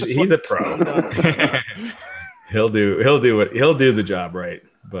 he's a pro. He'll do the job right,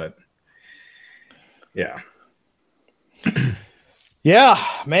 but yeah. Yeah,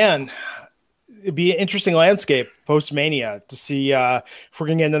 man. It'd be an interesting landscape post Mania to see if we're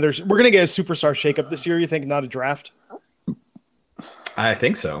gonna get a superstar shakeup this year, you think, not a draft? I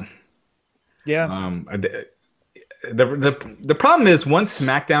think so. Yeah. The problem is once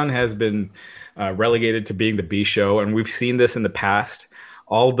SmackDown has been relegated to being the B show, and we've seen this in the past,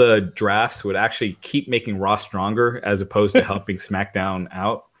 all the drafts would actually keep making Raw stronger as opposed to helping SmackDown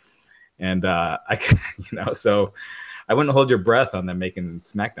out. And so I wouldn't hold your breath on them making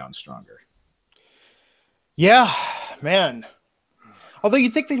SmackDown stronger. Yeah, man. Although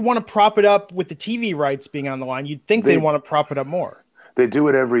you'd think they'd want to prop it up with the TV rights being on the line. You'd think they'd want to prop it up more. They do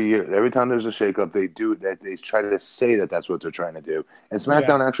it every year. Every time there's a shakeup, they do that. They try to say that that's what they're trying to do. And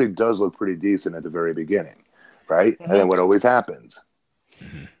SmackDown actually does look pretty decent at the very beginning, right? Mm-hmm. And then what always happens?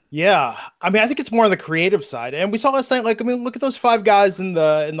 Yeah, I mean, I think it's more on the creative side. And we saw last night, look at those 5 guys in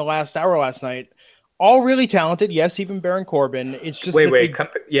the last hour last night. All really talented. Yes, even Baron Corbin. It's just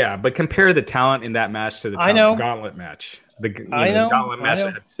but compare the talent in that match to the Gauntlet match. The Gauntlet match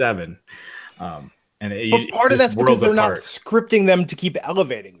had 7. But part of that's because they're not scripting them to keep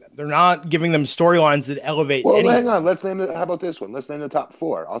elevating them. They're not giving them storylines that elevate. Well, hang on. How about this one? Let's name the top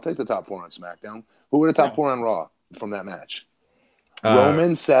 4. I'll take the top 4 on SmackDown. Who were the top 4 on Raw from that match?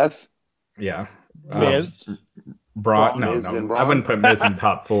 Roman, Seth. Yeah. Miz. Braun. No. Braun? I wouldn't put Miz in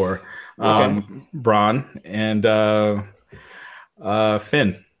top 4. Braun and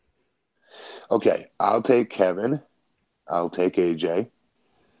Finn. Okay. I'll take Kevin. I'll take AJ.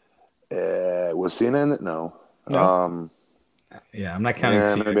 Was Cena in it? No. Yeah, I'm not counting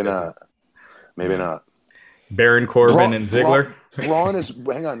Cena. Maybe not. Baron Corbin and Ziggler. Braun is.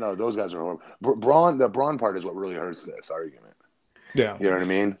 Hang on, no, those guys are horrible. The Braun part is what really hurts this argument. Yeah, you know what I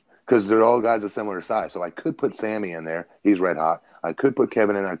mean? Because they're all guys of similar size. So I could put Sammy in there. He's red hot. I could put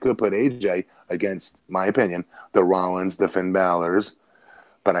Kevin in. I could put AJ against, my opinion, the Rollins, the Finn Balor's,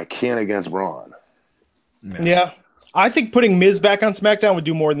 but I can't against Braun. Yeah. I think putting Miz back on SmackDown would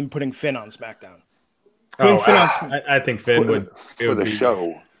do more than putting Finn on SmackDown. I think Finn would for the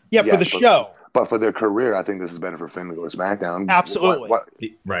show. Yeah, for the show. But for their career, I think this is better for Finn to go to SmackDown. Absolutely.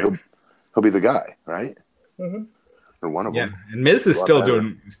 Right. He'll be the guy, right? Mm-hmm. Or one of them. And Miz is still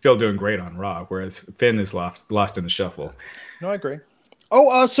doing great on Raw, whereas Finn is lost in the shuffle. No, I agree.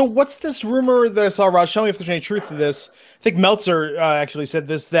 Oh, so what's this rumor that I saw, Raj? Tell me if there's any truth to this. I think Meltzer actually said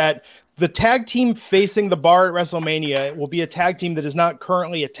this, that the tag team facing the Bar at WrestleMania will be a tag team that is not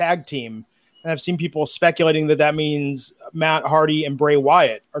currently a tag team. And I've seen people speculating that means Matt Hardy and Bray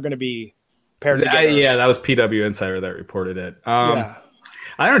Wyatt are going to be paired together. Yeah, that was PW Insider that reported it. I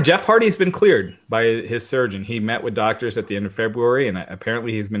don't know. Jeff Hardy's been cleared by his surgeon. He met with doctors at the end of February, and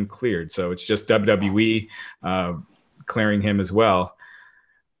apparently he's been cleared. So it's just WWE clearing him as well.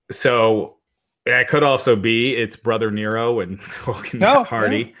 So it could also be it's Brother Nero and Matt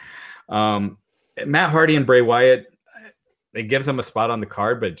Hardy. Yeah. Matt Hardy and Bray Wyatt, it gives them a spot on the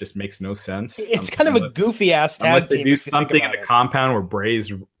card, but it just makes no sense. It's kind of a goofy ass tag unless team. They do something in the compound where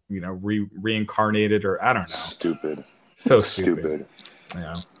Bray's reincarnated, or I don't know. Stupid. So stupid.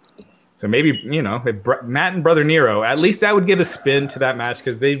 Yeah. So maybe, if Matt and Brother Nero, at least that would give a spin to that match,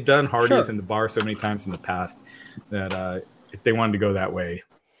 because they've done Hardys in the Bar so many times in the past that if they wanted to go that way,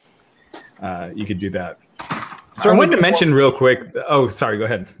 you could do that. I wanted to mention real quick. Oh, sorry. Go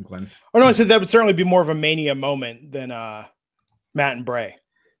ahead, Glenn. Oh, no, I said that would certainly be more of a Mania moment than Matt and Bray.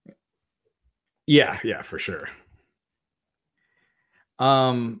 Yeah, for sure.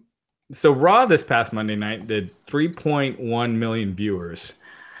 So Raw this past Monday night did 3.1 million viewers.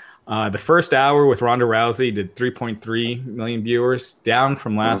 The first hour with Ronda Rousey did 3.3 million viewers, down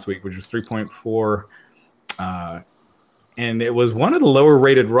from last week, which was 3.4. And it was one of the lower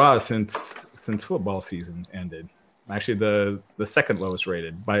rated Raw since football season ended. Actually, the second lowest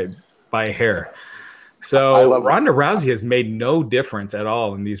rated by a hair. So Ronda Rousey has made no difference at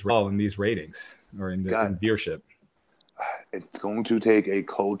all in these ratings or in viewership. It's going to take a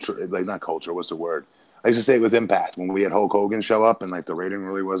culture, not culture, what's the word? I used to say it with Impact when we had Hulk Hogan show up and the rating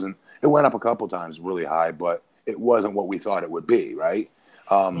really wasn't, it went up a couple times really high, but it wasn't what we thought it would be, right?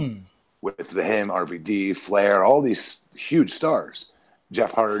 With him, RVD, Flair, all these huge stars,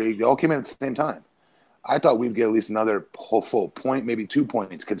 Jeff Hardy, they all came in at the same time. I thought we'd get at least another full point, maybe 2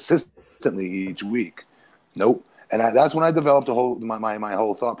 points consistently each week. Nope. And that's when I developed my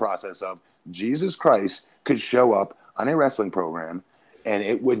whole thought process of Jesus Christ could show up on a wrestling program and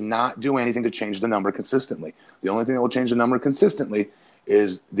it would not do anything to change the number consistently. The only thing that will change the number consistently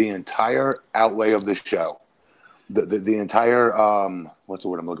is the entire outlay of the show. The entire, what's the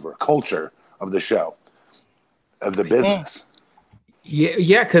word I'm looking for? Culture of the show, of the business.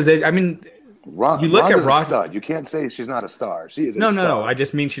 Yeah, because, you look at Raw. Stud. You can't say she's not a star. She is. No. I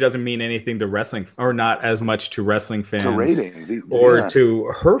just mean she doesn't mean anything to wrestling, or not as much to wrestling fans, to ratings, or to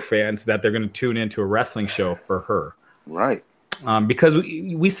her fans that they're going to tune into a wrestling show for her. Right. Because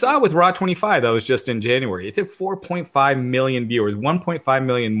we saw with Raw 25 that was just in January. It did 4.5 million viewers, 1.5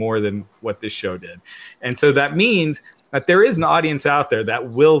 million more than what this show did, and so that means that there is an audience out there that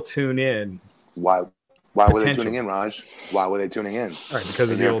will tune in. Why were they tuning in, Raj? Why were they tuning in? All right,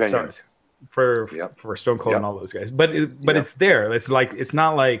 because of the old stars. For Stone Cold and all those guys, but it's there. It's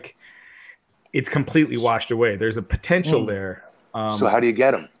not like it's completely washed away. There's a potential there. So how do you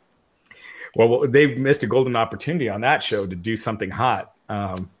get them? Well, they've missed a golden opportunity on that show to do something hot,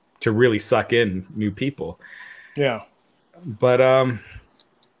 to really suck in new people. Yeah, but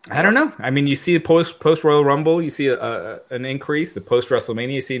I don't know. I mean, you see the post Royal Rumble, you see an increase. The post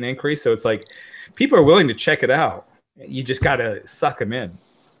WrestleMania, you see an increase. So it's like people are willing to check it out. You just got to suck them in.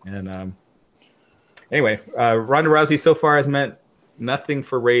 And anyway, Ronda Rousey so far has meant nothing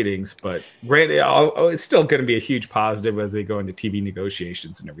for ratings, but it's still going to be a huge positive as they go into TV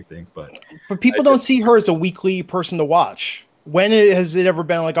negotiations and everything. But people don't see her as a weekly person to watch. When has it ever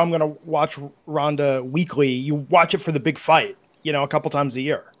been like, I'm going to watch Ronda weekly? You watch it for the big fight, a couple times a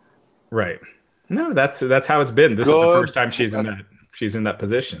year. Right. No, that's how it's been. This is the first time she's in that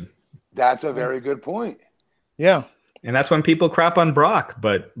position. That's a very good point. Yeah. And that's when people crap on Brock,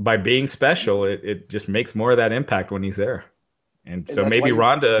 but by being special, it just makes more of that impact when he's there. And so maybe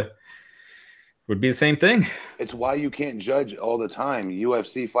Ronda would be the same thing. It's why you can't judge all the time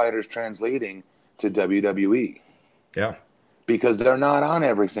UFC fighters translating to WWE. Yeah. Because they're not on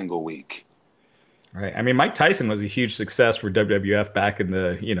every single week. Right. I mean, Mike Tyson was a huge success for WWF back in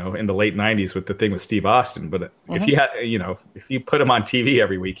the late 90s with the thing with Steve Austin. But if you put him on TV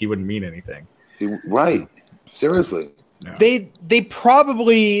every week, he wouldn't mean anything. Right. Seriously. No. They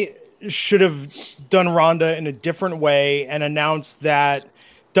probably should have done Ronda in a different way and announced that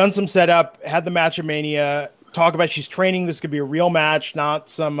done some setup, had the match at Mania, talk about she's training. This could be a real match, not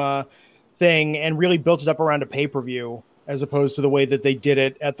some thing, and really built it up around a pay-per-view as opposed to the way that they did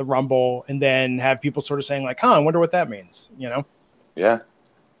it at the Rumble, and then have people sort of saying like, I wonder what that means, you know? Yeah.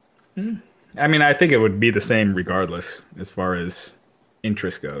 I mean, I think it would be the same regardless as far as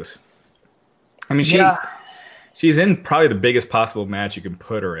interest goes. I mean, she's in probably the biggest possible match you can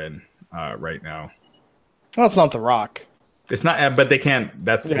put her in right now. Well, it's not The Rock. It's not, but they can't.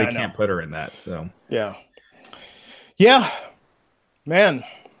 They can't put her in that. So yeah, man.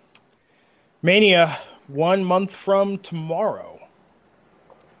 Mania 1 month from tomorrow.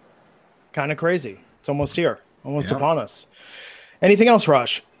 Kind of crazy. It's almost here, almost upon us. Anything else,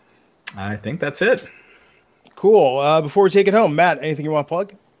 Raj? I think that's it. Cool. Before we take it home, Matt, anything you want to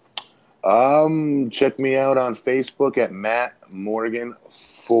plug? Check me out on Facebook at Matt Morgan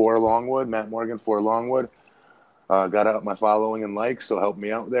for Longwood. Matt Morgan for Longwood. Got up my following and likes, so help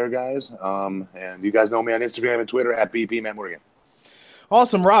me out there, guys. And you guys know me on Instagram and Twitter at BP Matt Morgan.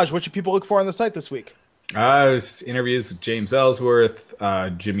 Awesome. Raj, what should people look for on the site this week? There's interviews with James Ellsworth,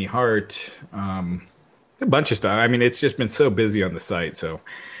 Jimmy Hart, a bunch of stuff. I mean, it's just been so busy on the site, so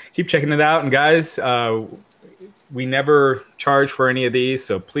keep checking it out. And guys, we never charge for any of these,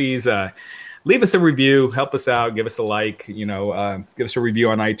 so please leave us a review, help us out, give us a like, give us a review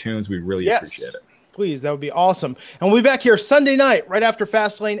on iTunes. We really appreciate it. Please, that would be awesome. And we'll be back here Sunday night, right after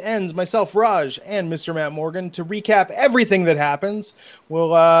Fastlane ends, myself, Raj, and Mr. Matt Morgan, to recap everything that happens.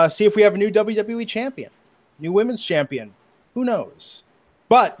 We'll see if we have a new WWE champion, new women's champion. Who knows?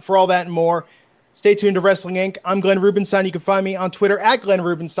 But for all that and more, stay tuned to Wrestling Inc. I'm Glenn Rubenstein. You can find me on Twitter at Glenn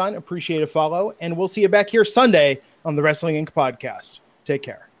Rubenstein. Appreciate a follow. And we'll see you back here Sunday on the Wrestling Inc. podcast. Take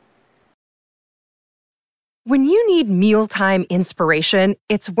care. When you need mealtime inspiration,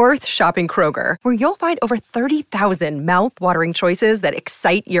 it's worth shopping Kroger, where you'll find over 30,000 mouth-watering choices that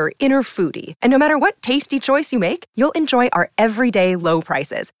excite your inner foodie. And no matter what tasty choice you make, you'll enjoy our everyday low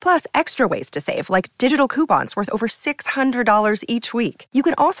prices, plus extra ways to save, like digital coupons worth over $600 each week. You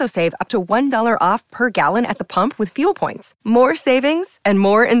can also save up to $1 off per gallon at the pump with fuel points. More savings and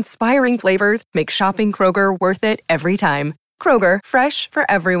more inspiring flavors make shopping Kroger worth it every time. Kroger, fresh for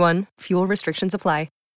everyone. Fuel restrictions apply.